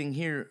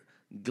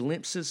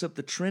glimpses of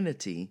the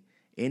Trinity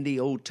in the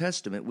Old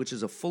Testament, which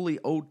is a fully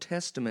Old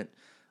Testament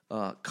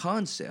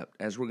concept,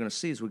 as we're going to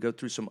see as we go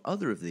through some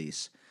other of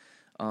these.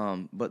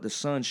 But the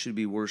Son should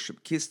be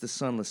worshipped. Kiss the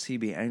Son, lest he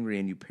be angry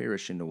and you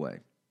perish in the way.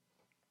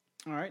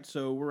 All right,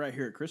 so we're right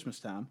here at Christmas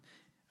time.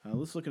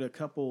 Let's look at a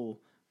couple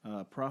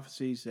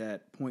prophecies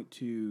that point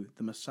to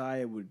the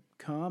Messiah would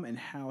come and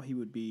how he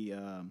would be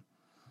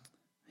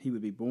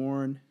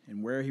born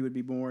and where he would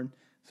be born.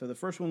 So the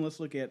first one, let's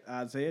look at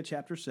Isaiah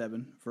chapter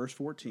 7, verse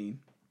 14.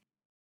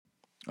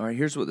 All right,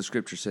 here's what the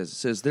scripture says. It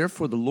says,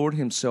 "Therefore the Lord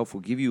himself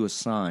will give you a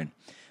sign.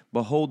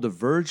 Behold, the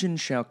virgin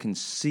shall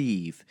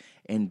conceive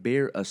and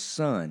bear a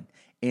son,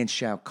 and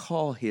shall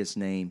call his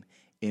name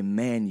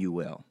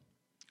Emmanuel."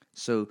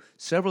 So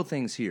several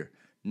things here.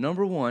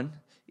 Number one,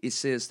 it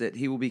says that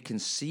he will be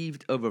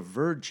conceived of a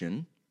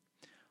virgin.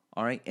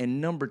 All right, and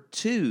number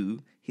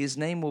two, his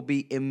name will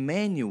be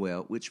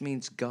Emmanuel, which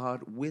means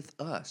God with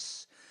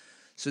us.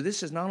 So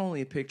this is not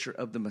only a picture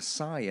of the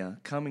Messiah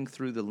coming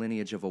through the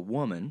lineage of a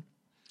woman,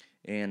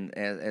 and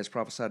as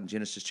prophesied in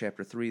Genesis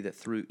chapter 3, that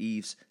through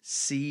Eve's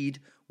seed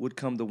would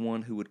come the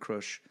one who would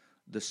crush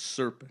the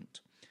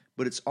serpent.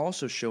 But it's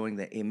also showing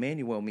that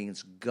Emmanuel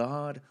means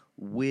God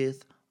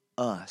with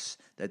us,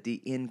 that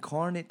the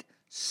incarnate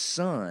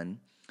Son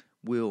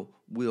will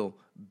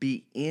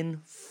be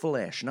in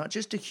flesh, not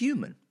just a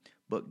human,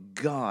 but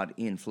God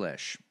in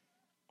flesh.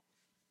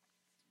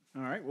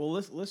 All right, well,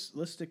 let's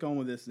stick on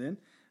with this then.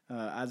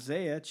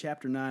 Isaiah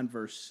chapter 9,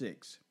 verse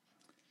 6.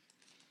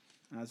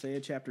 Isaiah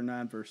chapter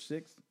 9, verse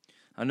 6.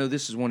 I know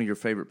this is one of your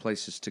favorite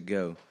places to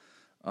go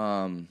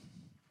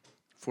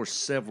for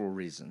several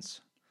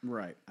reasons.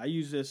 Right. I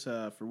use this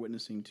for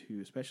witnessing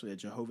to, especially a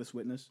Jehovah's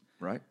Witness.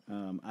 Right.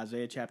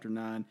 Isaiah chapter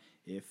 9.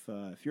 If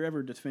you're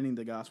ever defending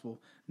the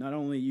gospel, not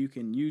only you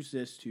can use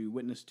this to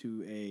witness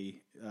to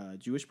a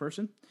Jewish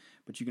person,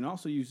 but you can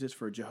also use this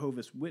for a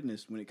Jehovah's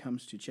Witness when it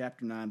comes to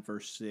chapter 9,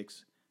 verse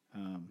 6.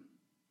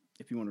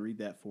 If you want to read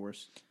that for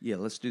us. Yeah,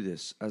 let's do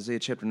this. Isaiah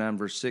chapter 9,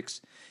 verse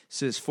 6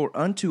 says, For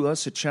unto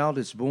us a child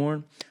is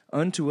born,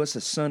 unto us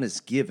a son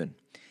is given,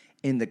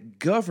 and the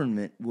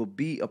government will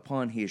be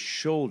upon his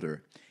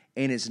shoulder,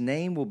 and his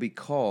name will be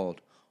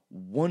called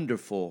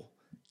Wonderful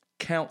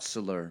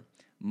Counselor,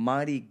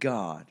 Mighty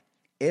God,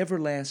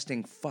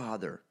 Everlasting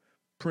Father,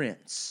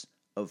 Prince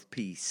of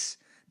Peace.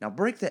 Now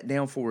break that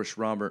down for us,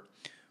 Robert.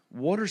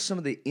 What are some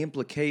of the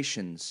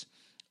implications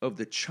of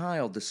the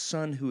child, the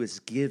son who is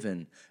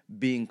given,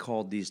 being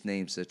called these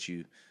names that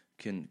you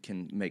can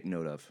make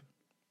note of?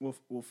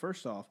 Well,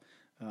 first off,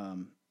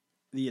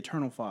 the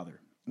Eternal Father.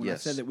 When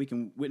Yes. I said that we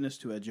can witness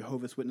to a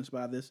Jehovah's Witness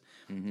by this,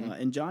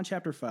 in John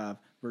chapter 5,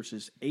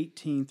 verses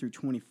 18 through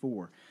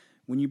 24,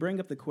 when you bring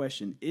up the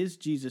question, is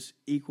Jesus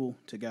equal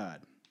to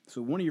God?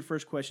 So one of your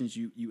first questions,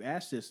 you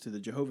ask this to the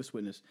Jehovah's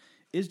Witness,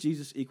 is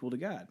Jesus equal to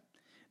God?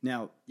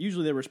 Now,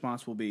 usually their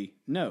response will be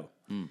no.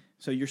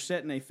 So you're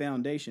setting a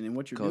foundation, and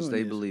what you're doing Because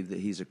they is believe that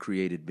he's a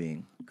created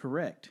being.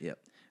 correct. Yep.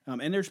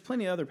 And there's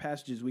plenty of other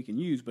passages we can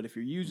use, but if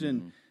you're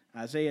using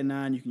Isaiah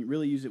 9, you can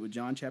really use it with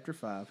John chapter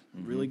 5,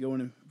 really go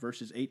into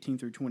verses 18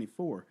 through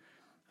 24.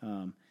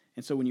 And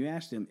so when you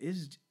ask them,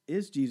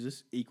 is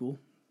Jesus equal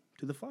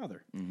to the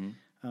Father?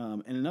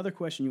 And another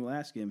question you will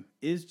ask him,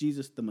 is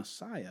Jesus the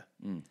Messiah?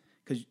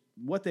 Because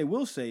what they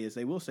will say is,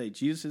 they will say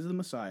Jesus is the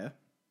Messiah,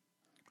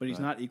 but he's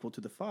not equal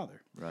to the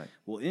Father. Right.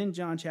 Well, in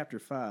John chapter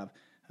 5,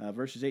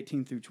 verses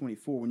 18 through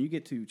 24, when you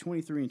get to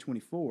 23 and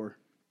 24,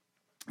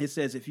 it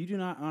says, if you do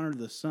not honor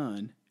the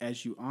Son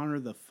as you honor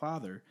the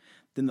Father,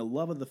 then the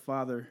love of the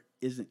Father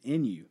isn't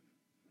in you.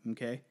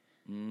 Okay?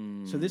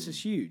 So this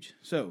is huge.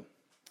 So,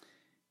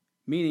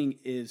 meaning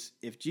is,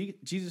 if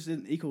Jesus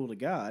isn't equal to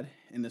God,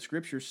 and the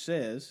Scripture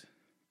says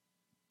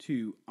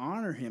to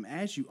honor him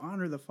as you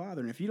honor the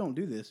Father, and if you don't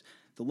do this,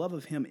 the love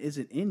of him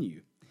isn't in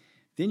you.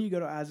 Then you go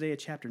to Isaiah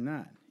chapter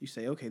 9. You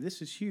say, okay,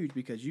 this is huge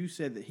because you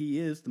said that he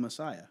is the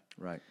Messiah.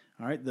 Right.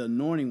 All right, the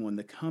anointing one,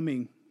 the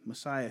coming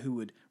Messiah who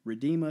would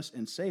redeem us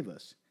and save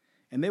us.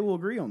 And they will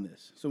agree on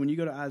this. So when you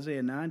go to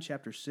Isaiah 9,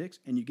 chapter 6,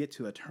 and you get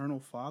to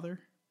eternal Father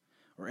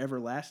or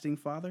everlasting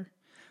Father,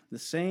 the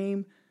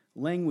same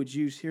language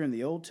used here in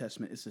the Old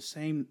Testament is the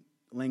same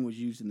language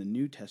used in the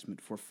New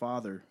Testament for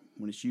Father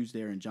when it's used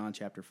there in John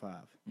chapter 5.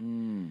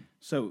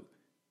 So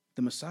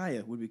the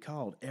Messiah would be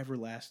called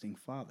everlasting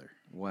Father.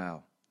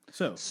 Wow.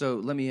 So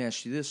let me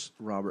ask you this,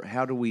 Robert.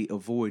 How do we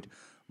avoid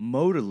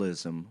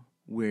modalism,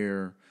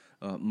 where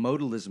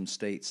modalism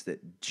states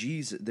that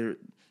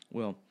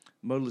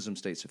modalism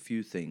states a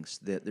few things,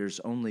 that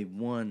there's only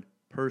one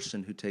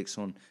person who takes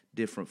on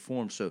different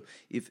forms. So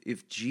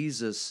if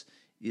Jesus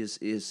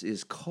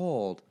is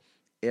called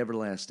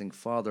everlasting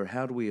Father,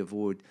 how do we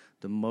avoid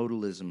the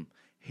modalism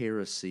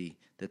heresy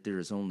that there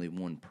is only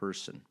one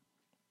person?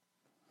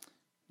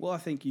 Well, I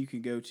think you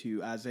could go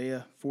to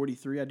Isaiah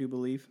 43, I do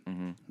believe,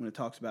 when it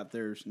talks about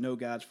there's no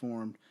gods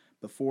formed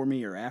before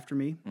me or after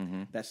me.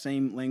 That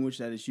same language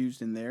that is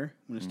used in there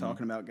when it's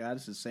talking about God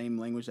is the same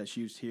language that's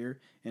used here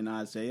in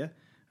Isaiah,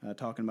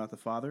 talking about the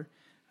Father.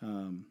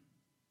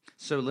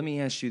 So let me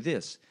ask you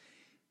this.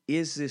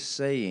 Is this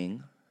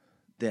saying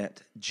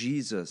that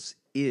Jesus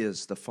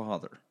is the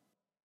Father?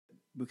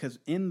 Because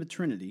in the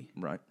Trinity,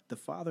 Right. the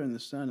Father and the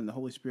Son and the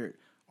Holy Spirit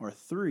are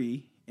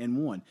three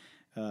in one.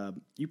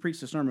 You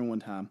preached a sermon one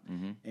time,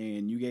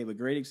 and you gave a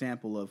great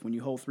example of when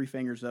you hold three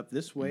fingers up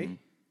this way,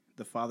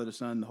 the Father, the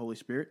Son, and the Holy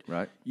Spirit,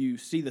 Right. you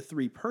see the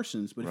three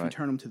persons, but if you Right.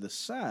 turn them to the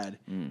side,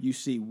 you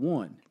see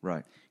one.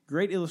 Right.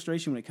 Great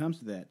illustration when it comes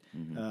to that,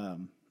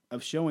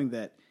 of showing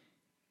that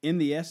in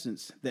the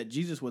essence that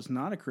Jesus was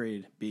not a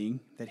created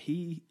being, that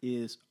he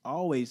is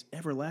always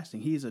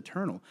everlasting. He is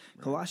eternal.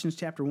 Right. Colossians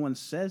chapter 1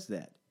 says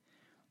that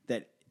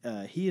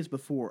he is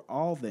before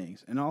all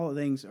things, and all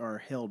things are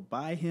held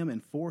by him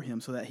and for him,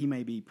 so that he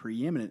may be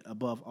preeminent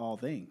above all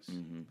things.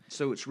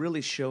 So it's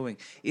really showing,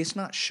 it's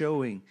not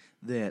showing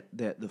that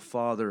the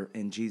Father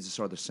and Jesus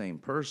are the same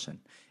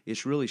person.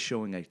 It's really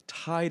showing a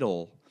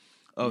title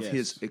of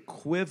his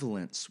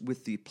equivalence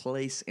with the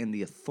place and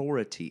the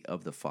authority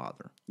of the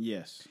Father.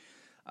 Yes.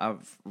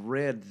 I've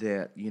read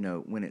that,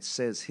 when it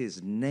says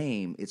his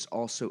name, it's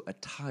also a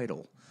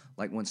title.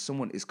 Like when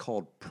someone is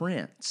called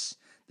Prince,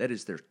 that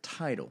is their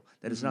title.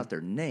 That is not their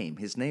name.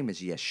 His name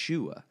is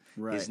Yeshua.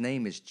 Right. His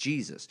name is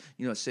Jesus.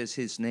 It says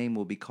his name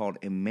will be called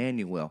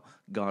Emmanuel,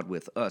 God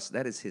with us.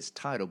 That is his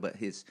title, but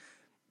his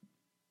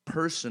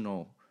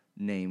personal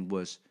name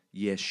was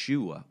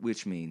Yeshua,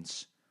 which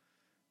means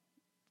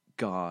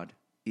God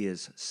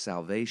is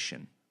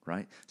salvation,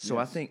 right? So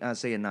I think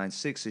Isaiah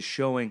 9:6 is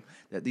showing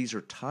that these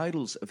are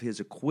titles of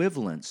his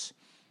equivalence,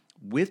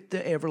 with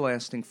the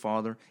everlasting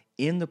Father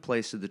in the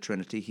place of the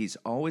Trinity. He's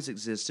always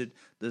existed.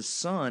 The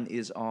Son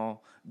is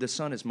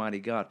mighty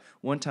God.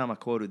 One time I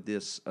quoted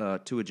this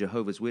to a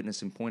Jehovah's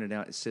Witness and pointed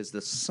out, it says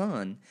the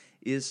Son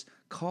is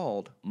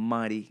called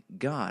mighty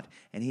God.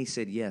 And he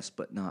said, yes,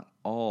 but not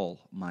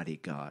almighty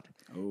God.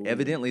 Oh.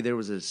 Evidently, there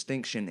was a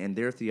distinction in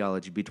their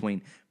theology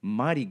between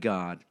mighty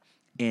God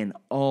and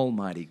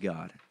almighty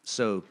God.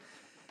 So,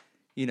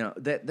 you know,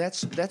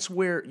 that's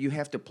where you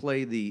have to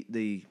play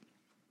the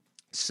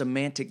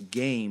semantic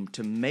game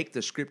to make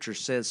the Scripture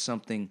says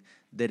something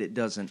that it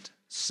doesn't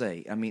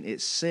say. I mean,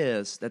 it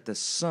says that the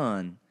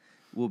Son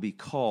will be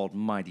called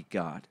mighty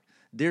God.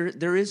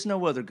 There is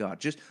no other God.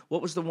 Just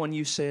what was the one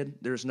you said?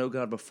 There is no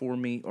God before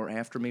me or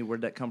after me.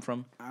 Where'd that come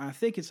from? I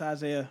think it's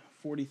Isaiah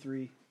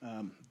 43.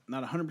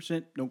 Not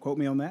 100%. Don't quote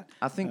me on that.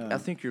 I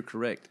think you're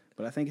correct.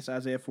 But I think it's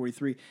Isaiah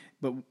 43.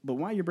 But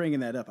while you're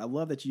bringing that up, I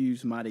love that you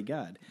use mighty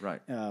God.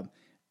 Right.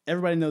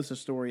 Everybody knows the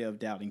story of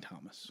doubting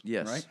Thomas.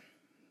 Yes. Right?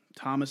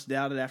 Thomas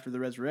doubted after the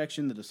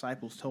resurrection. The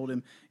disciples told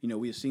him,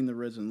 we have seen the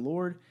risen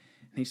Lord.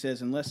 And he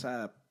says, unless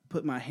I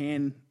take my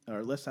hand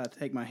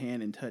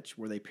and touch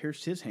where they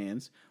pierced his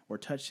hands or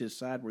touch his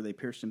side where they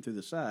pierced him through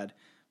the side,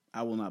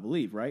 I will not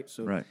believe, right?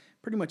 So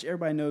pretty much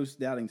everybody knows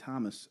doubting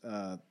Thomas,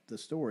 the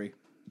story.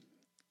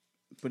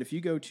 But if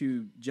you go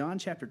to John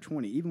chapter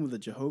 20, even with a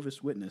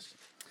Jehovah's Witness,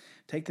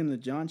 take them to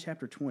John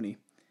chapter 20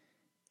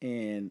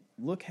 and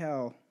look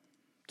how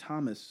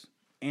Thomas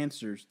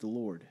answers the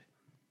Lord.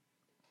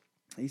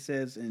 He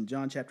says in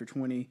John chapter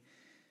 20,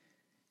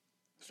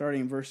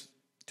 starting in verse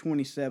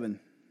 27,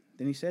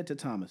 then he said to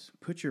Thomas,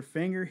 put your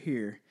finger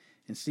here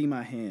and see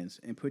my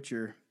hands, and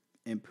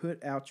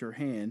put out your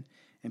hand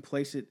and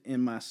place it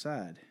in my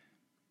side.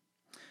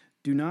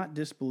 Do not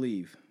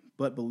disbelieve,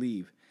 but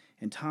believe.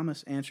 And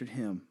Thomas answered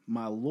him,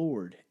 my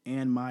Lord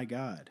and my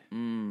God.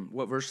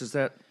 What verse is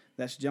that?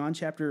 That's John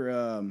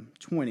chapter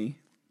 20,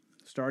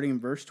 starting in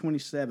verse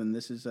 27.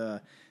 This is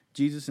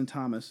Jesus and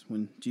Thomas,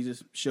 when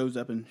Jesus shows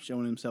up and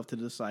showing himself to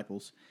the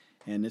disciples.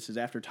 And this is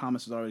after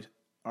Thomas has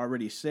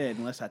already said,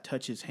 unless I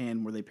touch his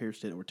hand where they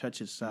pierced it or touch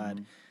his side.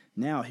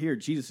 Mm-hmm. Now here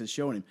Jesus is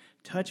showing him,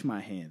 touch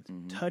my hands,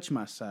 touch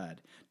my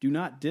side. Do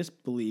not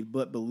disbelieve,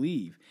 but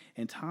believe.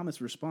 And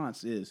Thomas'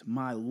 response is,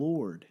 my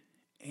Lord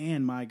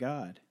and my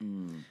God.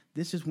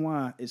 This is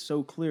why it's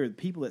so clear, the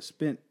people that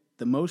spent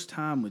the most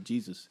time with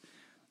Jesus,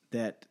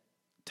 that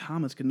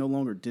Thomas could no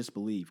longer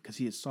disbelieve because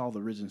he had saw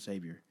the risen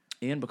Savior.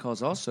 And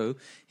because also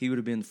he would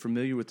have been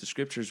familiar with the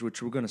Scriptures,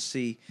 which we're going to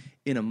see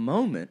in a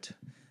moment,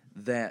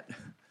 that,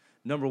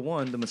 number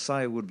one, the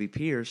Messiah would be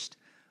pierced,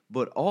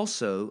 but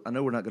also, I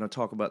know we're not going to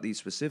talk about these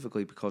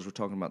specifically because we're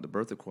talking about the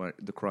birth of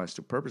the Christ,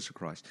 the purpose of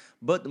Christ,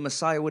 but the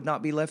Messiah would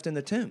not be left in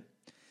the tomb.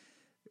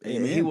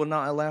 Amen. He will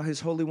not allow his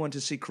Holy One to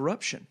see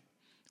corruption,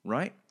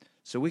 right?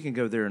 So we can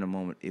go there in a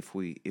moment if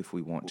we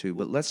want to.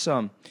 But let's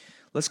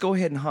go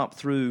ahead and hop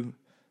through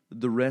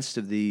the rest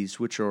of these,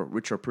 which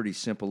are pretty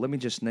simple. Let me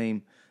just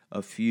name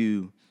a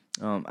few.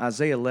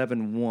 Isaiah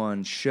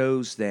 11:1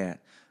 shows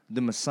that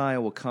the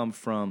Messiah will come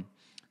from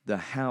the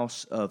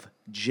house of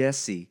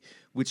Jesse,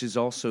 which is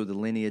also the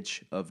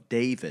lineage of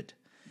David.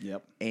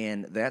 Yep.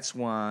 And that's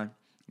why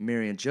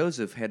Mary and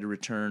Joseph had to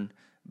return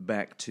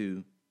back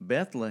to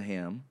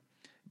Bethlehem,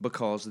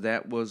 because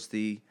that was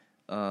the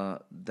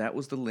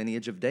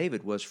lineage of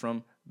David, was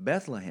from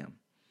Bethlehem.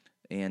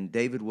 And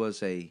David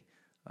was a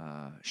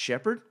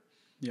shepherd.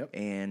 Yep.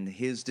 And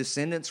his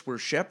descendants were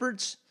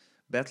shepherds.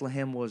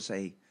 Bethlehem was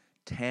a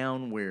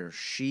town where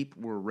sheep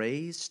were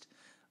raised.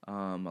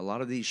 A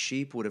lot of these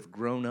sheep would have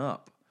grown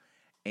up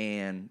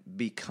and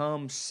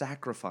become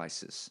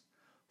sacrifices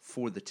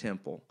for the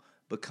temple,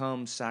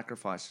 become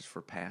sacrifices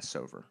for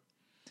Passover.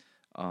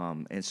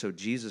 And so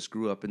Jesus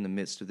grew up in the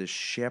midst of this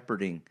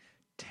shepherding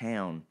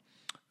town,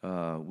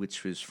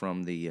 which was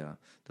from the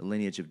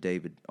lineage of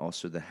David,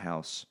 also the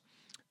house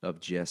of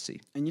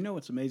Jesse. And you know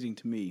what's amazing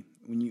to me,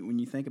 when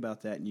you think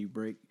about that and you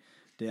break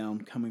down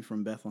coming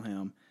from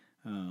Bethlehem,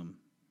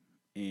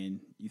 and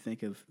you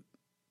think of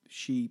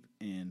sheep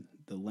and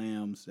the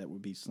lambs that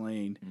would be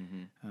slain,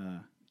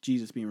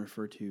 Jesus being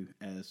referred to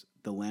as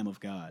the Lamb of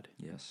God.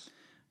 Yes.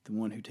 The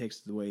one who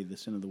takes away the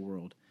sin of the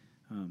world.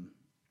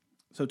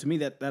 So to me,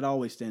 that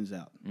always stands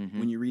out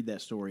when you read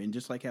that story. And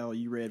just like how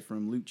you read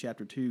from Luke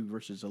chapter 2,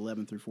 verses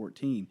 11 through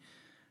 14,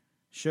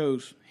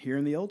 shows here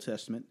in the Old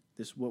Testament,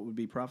 this is what would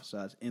be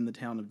prophesied in the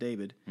town of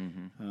David.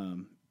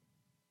 And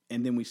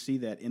then we see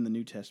that in the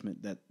New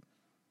Testament, that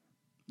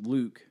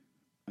Luke,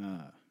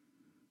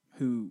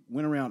 who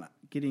went around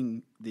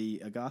getting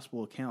the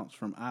gospel accounts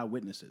from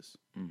eyewitnesses,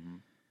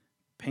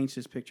 paints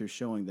this picture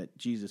showing that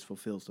Jesus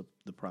fulfills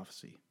the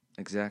prophecy.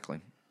 Exactly.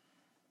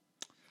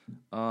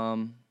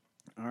 All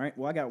right.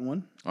 Well, I got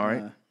one. All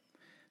right.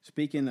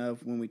 Speaking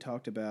of when we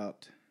talked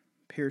about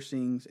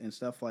piercings and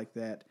stuff like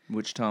that,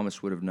 Which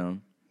Thomas would have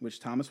known.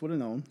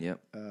 Yep.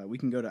 We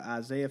can go to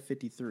Isaiah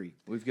 53.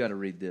 We've got to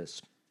read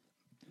this.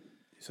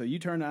 So you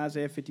turn to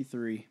Isaiah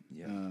 53.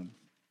 Yep.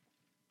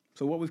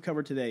 So what we've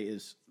covered today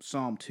is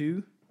Psalm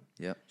 2,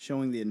 Yep.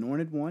 showing the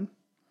anointed one,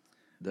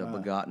 The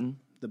begotten.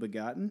 the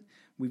begotten.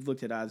 We've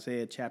looked at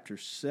Isaiah chapter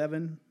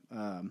 7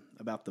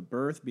 about the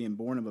birth, being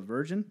born of a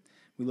virgin.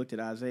 We looked at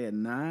Isaiah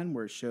 9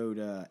 where it showed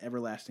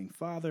everlasting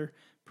Father,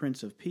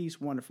 Prince of Peace,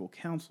 Wonderful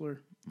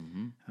Counselor.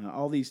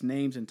 All these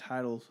names and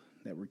titles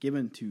that were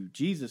given to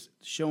Jesus,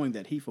 showing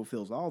that he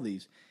fulfills all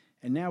these.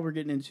 And now we're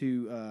getting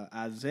into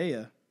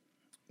Isaiah,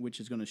 which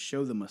is going to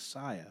show the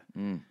Messiah,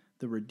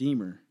 the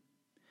Redeemer.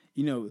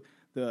 You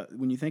know,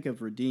 when you think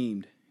of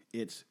redeemed,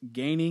 it's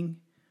gaining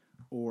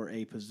or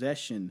a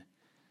possession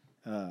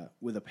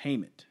with a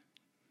payment.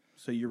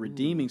 So you're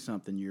redeeming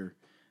something. You're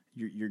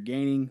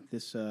gaining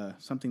this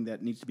something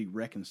that needs to be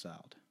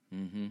reconciled.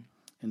 Mm-hmm.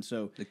 And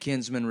so the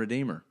kinsman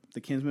redeemer.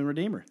 The kinsman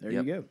redeemer. There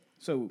you go.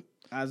 So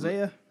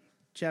Isaiah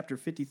chapter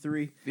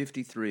 53.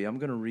 53. I'm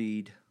going to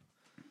read.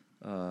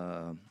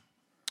 I'm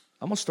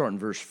going to start in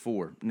verse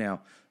 4.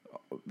 Now,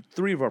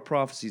 three of our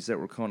prophecies that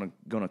we're going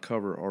to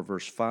cover are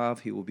verse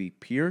 5, he will be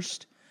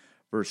pierced.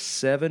 Verse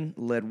 7,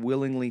 led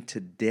willingly to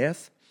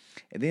death.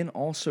 And then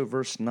also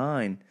verse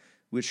 9,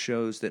 which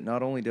shows that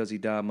not only does he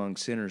die among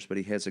sinners, but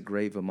he has a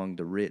grave among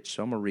the rich.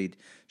 So I'm going to read,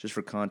 just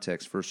for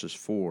context, verses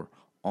 4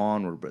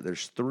 onward. But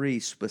there's three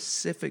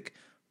specific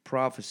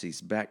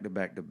prophecies back to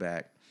back to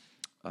back.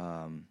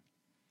 All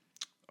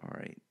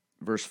right.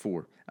 Verse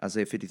 4,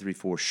 Isaiah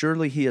 53:4.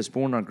 Surely he has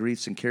borne our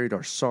griefs and carried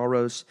our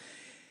sorrows,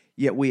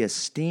 yet we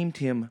esteemed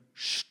him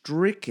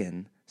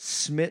stricken,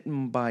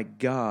 smitten by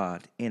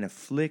God, and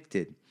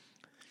afflicted.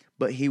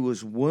 But he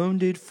was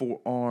wounded for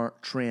our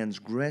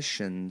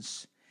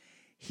transgressions,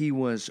 he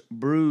was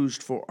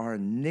bruised for our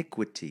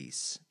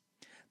iniquities.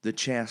 The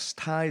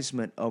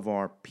chastisement of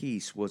our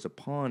peace was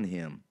upon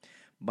him.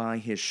 By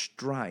his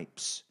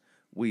stripes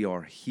we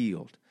are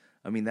healed.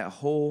 I mean, that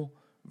whole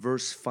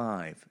verse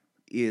 5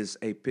 is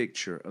a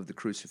picture of the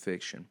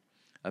crucifixion,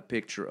 a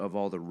picture of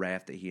all the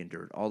wrath that he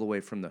endured, all the way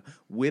from the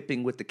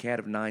whipping with the cat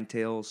of nine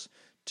tails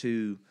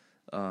to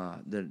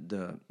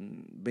the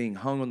being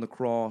hung on the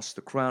cross,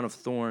 the crown of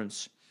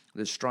thorns,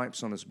 the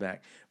stripes on his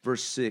back.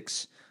 Verse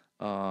 6,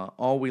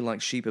 all we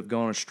like sheep have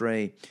gone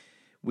astray.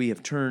 We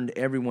have turned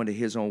everyone to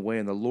his own way,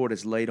 and the Lord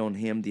has laid on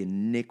him the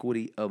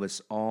iniquity of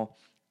us all.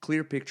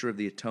 Clear picture of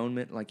the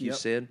atonement, like you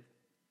said.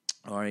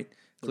 All right.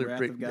 The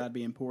wrath of God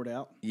being poured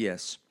out.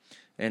 Yes.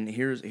 And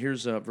here's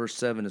verse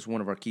 7 is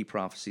one of our key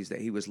prophecies,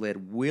 that he was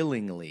led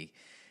willingly.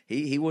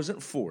 He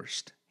wasn't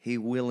forced. He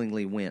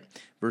willingly went.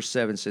 Verse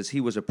 7 says,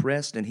 he was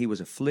oppressed and he was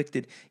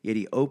afflicted, yet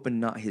he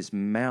opened not his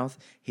mouth.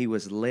 He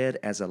was led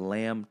as a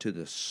lamb to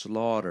the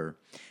slaughter,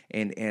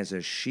 and as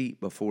a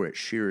sheep before its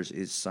shearers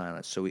is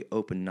silent. So he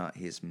opened not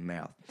his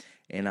mouth.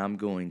 And I'm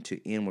going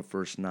to end with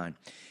verse 9.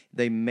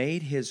 They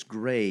made his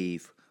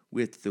grave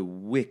with the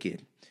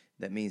wicked.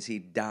 That means he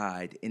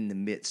died in the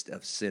midst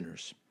of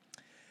sinners.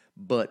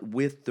 But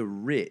with the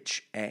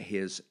rich at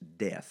his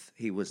death.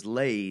 He was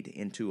laid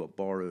into a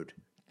borrowed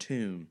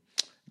tomb.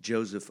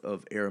 Joseph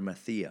of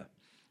Arimathea.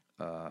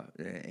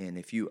 And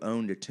if you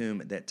owned a tomb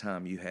at that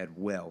time, you had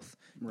wealth,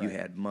 you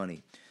had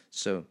money.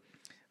 So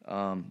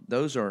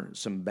those are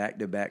some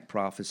back-to-back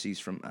prophecies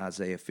from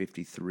Isaiah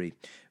 53.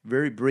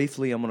 Very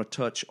briefly, I'm going to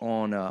touch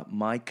on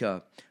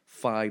Micah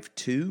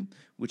 5:2,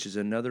 which is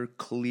another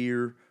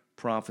clear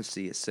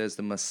prophecy. It says,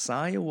 the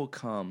Messiah will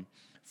come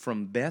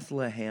from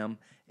Bethlehem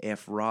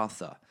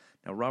Ephrathah.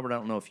 Now, Robert, I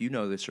don't know if you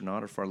know this or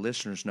not, or if our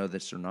listeners know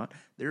this or not.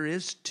 There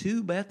is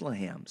two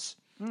Bethlehems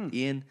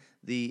in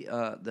the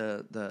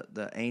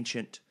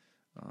ancient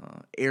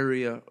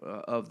area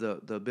of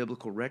the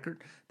biblical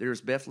record.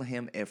 There's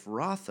Bethlehem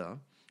Ephrathah,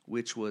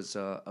 which was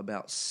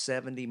about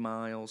 70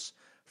 miles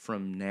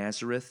from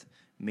Nazareth,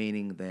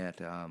 meaning that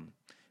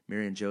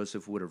Mary and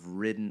Joseph would have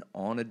ridden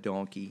on a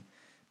donkey.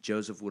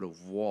 Joseph would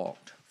have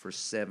walked for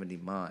 70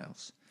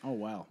 miles. Oh,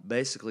 wow.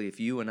 Basically, if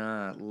you and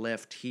I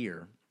left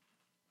here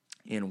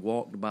and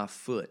walked by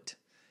foot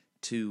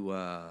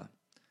to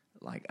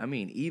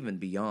even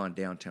beyond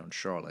downtown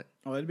Charlotte.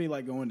 Oh, it'd be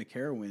like going to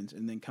Carowinds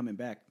and then coming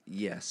back.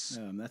 Yes.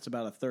 That's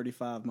about a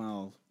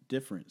 35-mile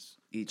difference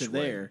Each to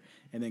way. there,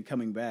 and then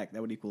coming back.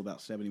 That would equal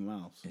about 70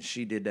 miles. And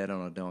she did that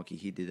on a donkey.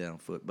 He did that on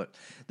foot. But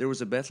there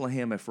was a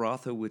Bethlehem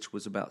Ephrathah, which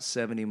was about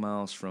 70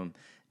 miles from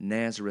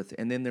Nazareth.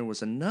 And then there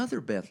was another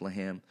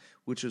Bethlehem,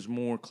 which was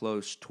more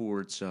close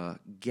towards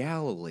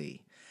Galilee.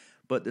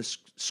 But the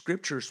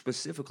scripture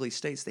specifically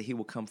states that he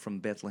will come from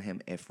Bethlehem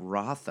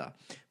Ephrathah,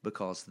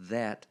 because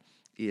that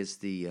is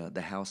the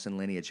house and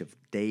lineage of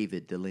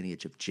David, the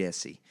lineage of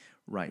Jesse,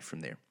 right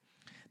from there.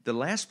 The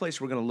last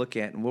place we're going to look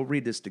at, and we'll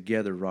read this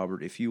together,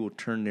 Robert, if you will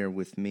turn there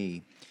with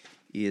me,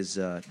 is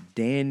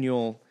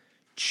Daniel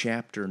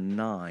chapter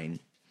 9.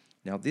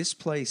 Now, this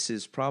place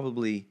is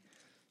probably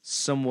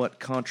somewhat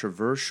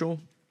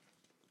controversial,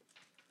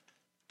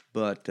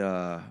 but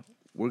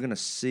we're going to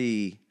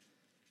see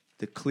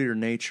the clear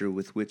nature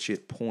with which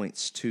it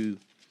points to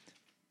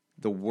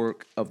the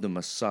work of the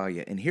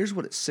Messiah. And here's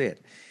what it said.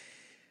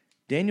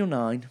 Daniel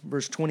 9,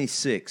 verse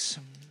 26,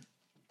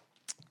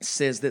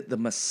 says that the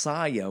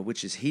Messiah,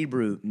 which is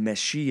Hebrew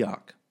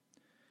Mashiach,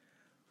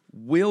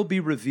 will be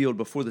revealed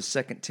before the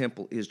second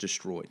temple is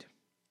destroyed.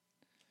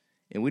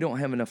 And we don't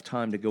have enough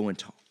time to go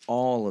into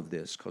all of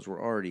this because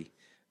we're already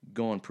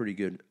gone pretty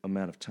good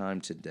amount of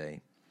time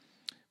today.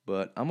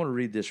 But I'm going to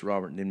read this,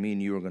 Robert, and then me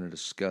and you are going to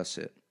discuss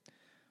it.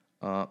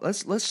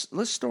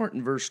 Let's start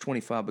in verse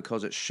 25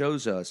 because it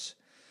shows us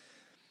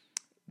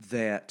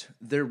that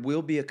there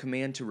will be a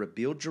command to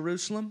rebuild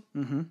Jerusalem,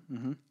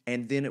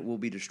 and then it will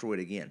be destroyed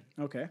again.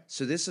 Okay.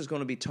 So this is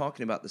going to be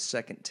talking about the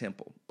second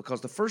temple,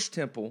 because the first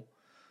temple,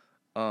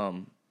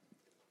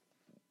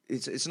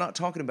 it's not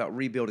talking about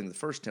rebuilding the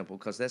first temple,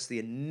 because that's the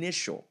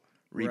initial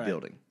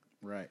rebuilding.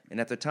 Right. And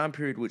at the time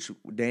period which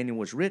Daniel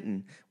was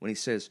written, when he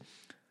says,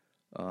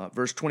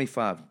 verse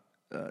 25,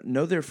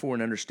 know therefore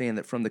and understand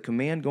that from the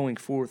command going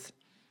forth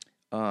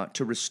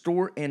to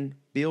restore and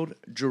build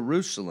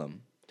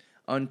Jerusalem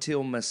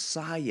until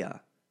Messiah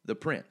the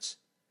Prince.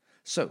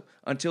 So,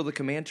 until the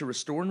command to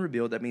restore and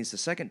rebuild, that means the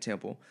second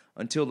temple,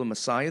 until the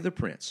Messiah the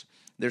Prince,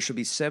 there shall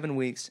be 7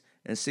 weeks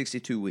and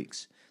 62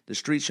 weeks. The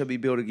street shall be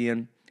built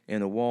again,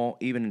 and the wall,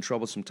 even in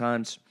troublesome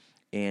times.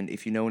 And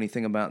if you know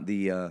anything about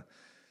the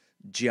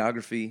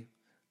geography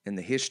and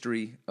the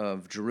history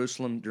of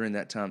Jerusalem during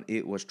that time,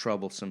 it was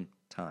troublesome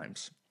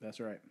times. That's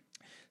right.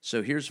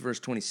 So here's verse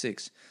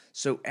 26.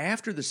 So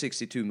after the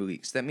 62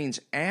 weeks, that means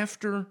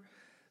after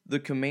the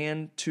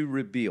command to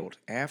rebuild,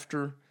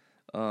 after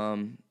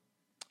the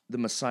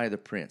Messiah the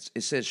Prince,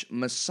 it says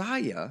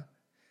Messiah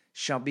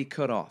shall be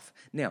cut off.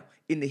 Now,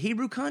 in the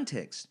Hebrew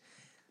context,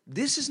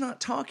 this is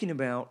not talking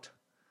about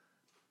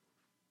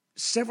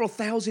several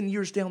thousand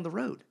years down the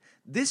road.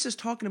 This is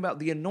talking about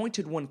the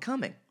anointed one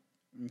coming.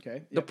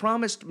 Okay. The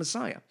promised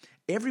Messiah.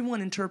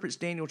 Everyone interprets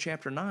Daniel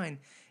chapter 9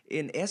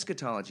 in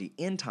eschatology,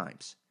 end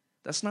times.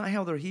 That's not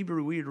how the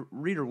Hebrew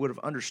reader would have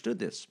understood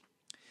this.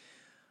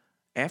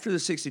 After the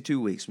 62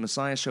 weeks,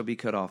 Messiah shall be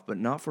cut off, but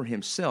not for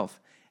himself.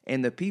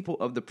 And the people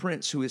of the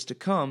prince who is to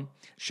come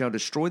shall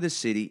destroy the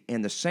city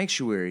and the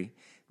sanctuary.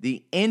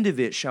 The end of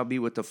it shall be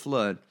with the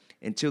flood.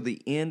 Until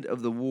the end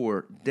of the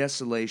war,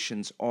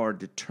 desolations are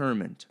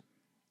determined.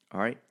 All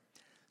right?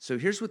 So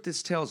here's what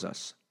this tells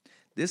us.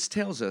 This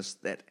tells us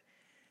that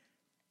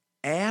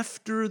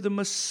after the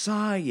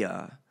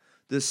Messiah,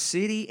 the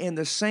city and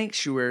the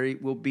sanctuary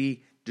will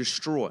be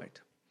destroyed.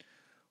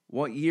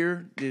 What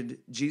year did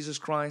Jesus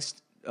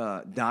Christ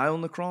die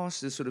on the cross?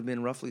 This would have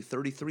been roughly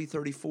 33,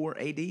 34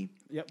 A.D.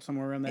 Yep,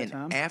 somewhere around that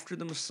time. After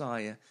the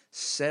Messiah,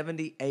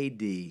 70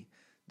 A.D.,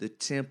 the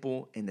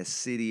temple and the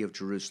city of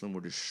Jerusalem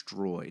were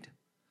destroyed.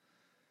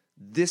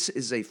 This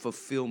is a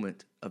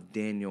fulfillment of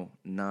Daniel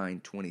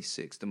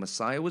 9:26. The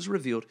Messiah was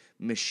revealed,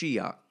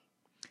 Mashiach,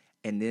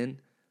 and then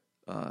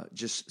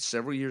just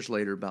several years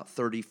later, about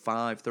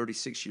 35,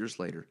 36 years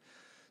later,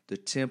 the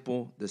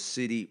temple, the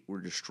city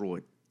were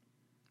destroyed.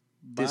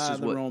 By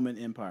the Roman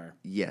Empire.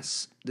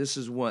 Yes, this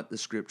is what the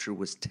scripture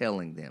was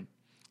telling them.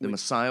 The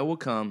Messiah will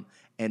come,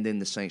 and then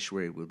the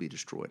sanctuary will be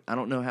destroyed. I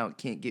don't know how it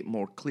can't get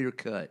more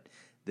clear-cut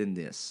than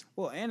this.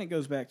 Well, and it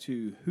goes back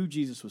to who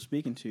Jesus was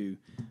speaking to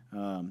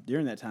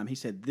during that time. He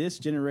said, this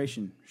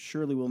generation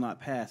surely will not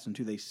pass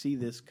until they see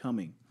this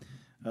coming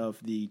of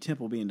the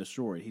temple being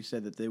destroyed. He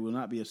said that there will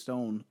not be a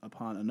stone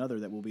upon another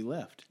that will be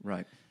left.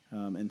 Right.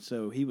 And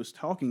so he was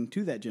talking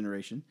to that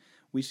generation.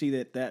 We see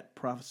that that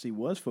prophecy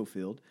was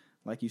fulfilled.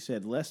 Like you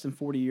said, less than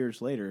 40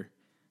 years later,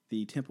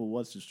 the temple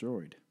was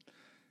destroyed.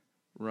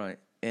 Right.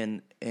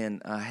 And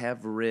I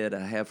have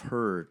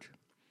heard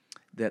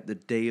that the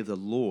day of the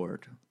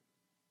Lord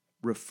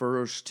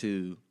refers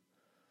to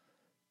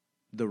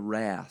the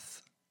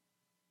wrath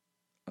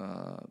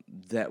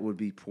that would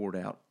be poured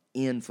out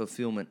in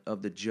fulfillment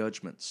of the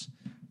judgments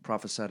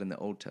prophesied in the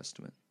Old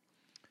Testament.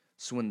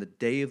 So when the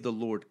day of the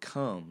Lord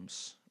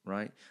comes,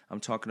 right, I'm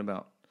talking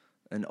about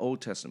an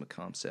Old Testament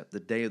concept. The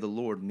day of the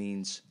Lord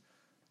means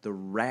the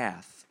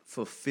wrath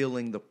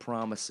fulfilling the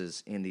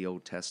promises in the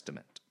Old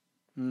Testament.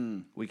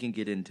 We can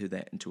get into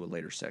that into a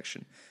later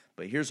section.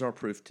 But here's our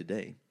proof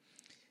today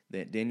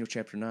that Daniel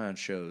chapter 9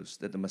 shows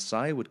that the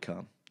Messiah would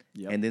come,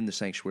 and then the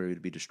sanctuary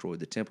would be destroyed.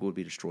 The temple would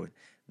be destroyed.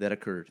 That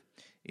occurred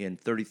in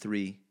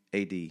 33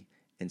 A.D.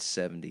 and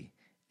 70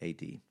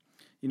 A.D.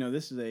 You know,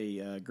 this is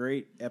a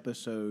great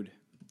episode.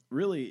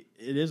 Really,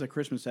 it is a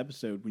Christmas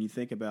episode when you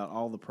think about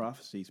all the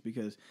prophecies,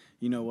 because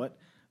you know what?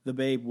 The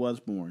babe was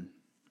born,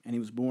 and he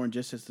was born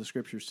just as the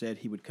Scripture said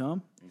he would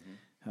come.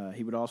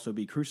 He would also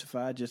be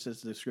crucified just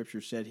as the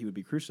Scripture said he would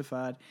be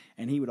crucified,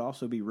 and he would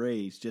also be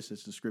raised just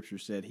as the Scripture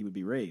said he would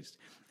be raised.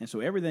 And so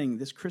everything,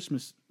 this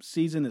Christmas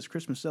season, this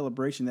Christmas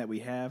celebration that we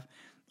have,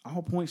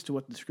 all points to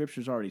what the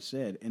Scripture's already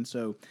said. And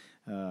so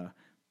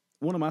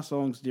one of my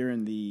songs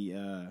during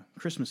the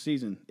Christmas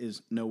season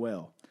is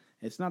Noel.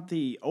 It's not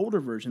the older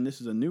version.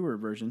 This is a newer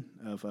version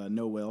of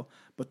Noel,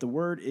 but the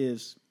word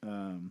is...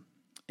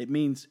 it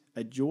means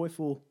a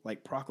joyful,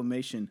 like,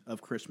 proclamation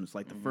of Christmas,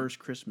 like the first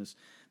Christmas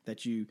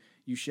that you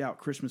shout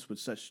Christmas with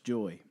such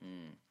joy.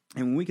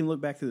 And when we can look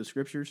back through the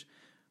Scriptures,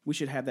 we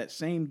should have that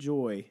same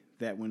joy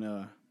that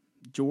when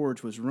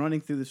George was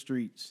running through the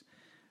streets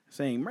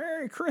saying,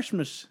 "Merry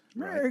Christmas,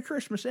 Merry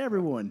Christmas,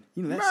 everyone."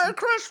 You know, that's, Merry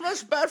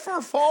Christmas,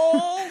 Bedford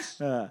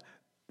Falls!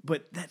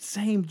 But that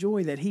same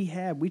joy that he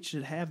had, we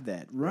should have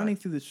that. Running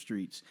Right. through the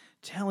streets,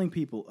 telling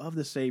people of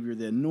the Savior,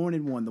 the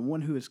anointed one, the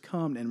one who has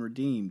come and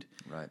redeemed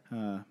Right.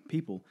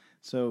 people.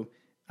 So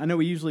I know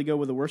we usually go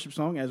with a worship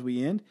song as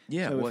we end.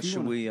 Yeah. So if What you should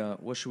wanna- we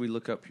What should we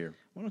look up here?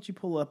 Why don't you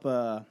pull up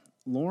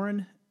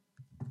Lauren?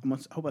 I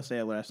hope I say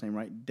her last name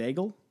right.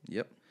 Daigle.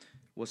 Yep.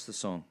 What's the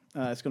song?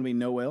 It's going to be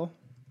Noel.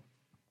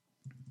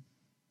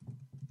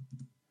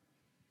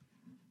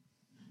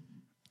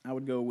 I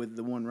would go with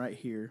the one right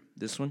here.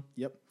 This one.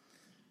 Yep.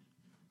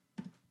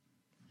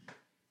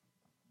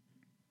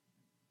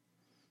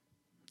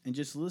 And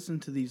just listen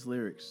to these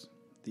lyrics,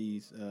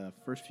 these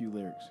first few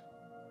lyrics.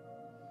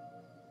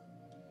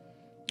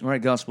 All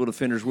right, Gospel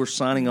Defenders, we're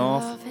signing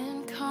off. Love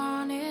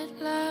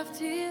incarnate, love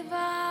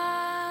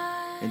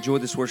divine. Enjoy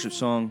this worship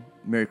song.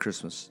 Merry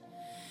Christmas.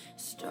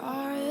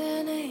 Star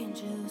and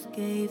angels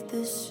gave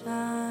the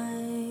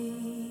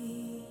sign.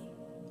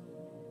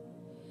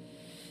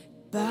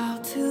 Bow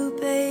to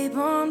babe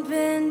on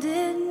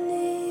bended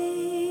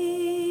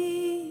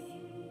knee,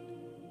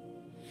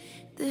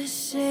 the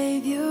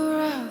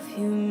Savior of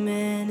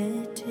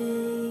humanity.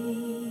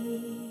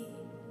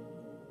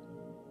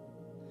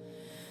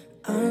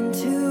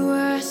 Unto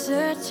us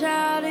a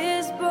child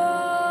is born,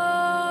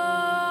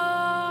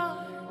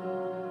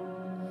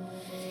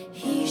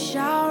 he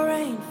shall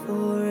reign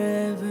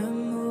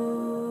forevermore.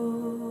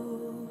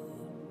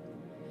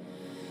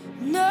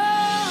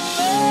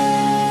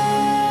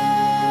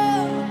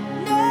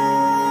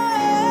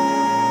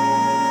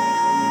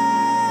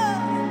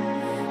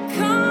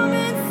 Come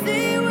and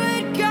see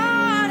what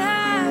God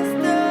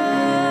has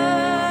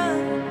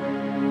done.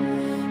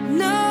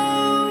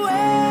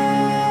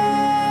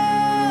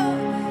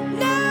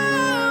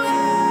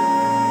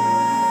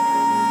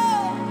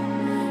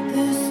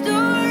 The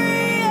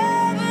story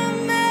of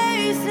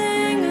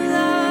amazing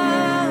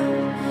love,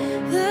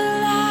 the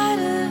light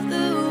of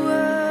the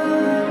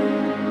world,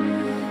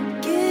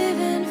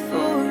 given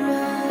for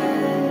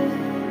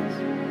us.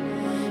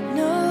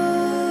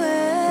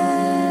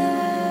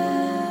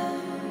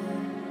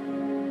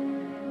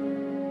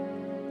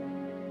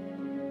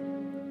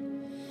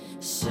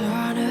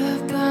 Son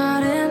of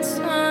God and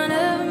Son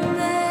of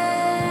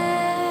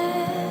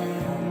Man,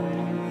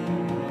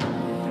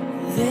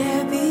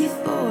 there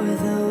before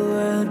the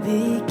world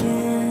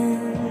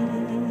began,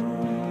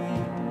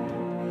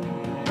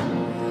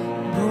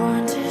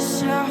 born to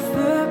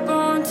suffer,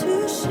 born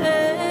to save,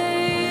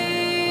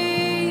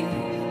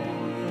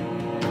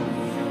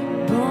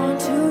 born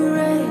to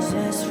raise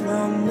us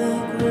from the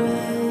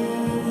grave.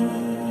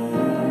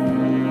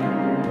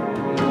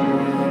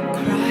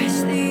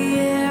 Christ the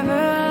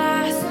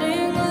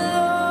everlasting Lord,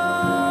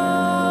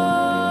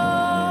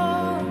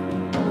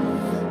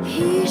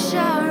 he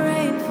shall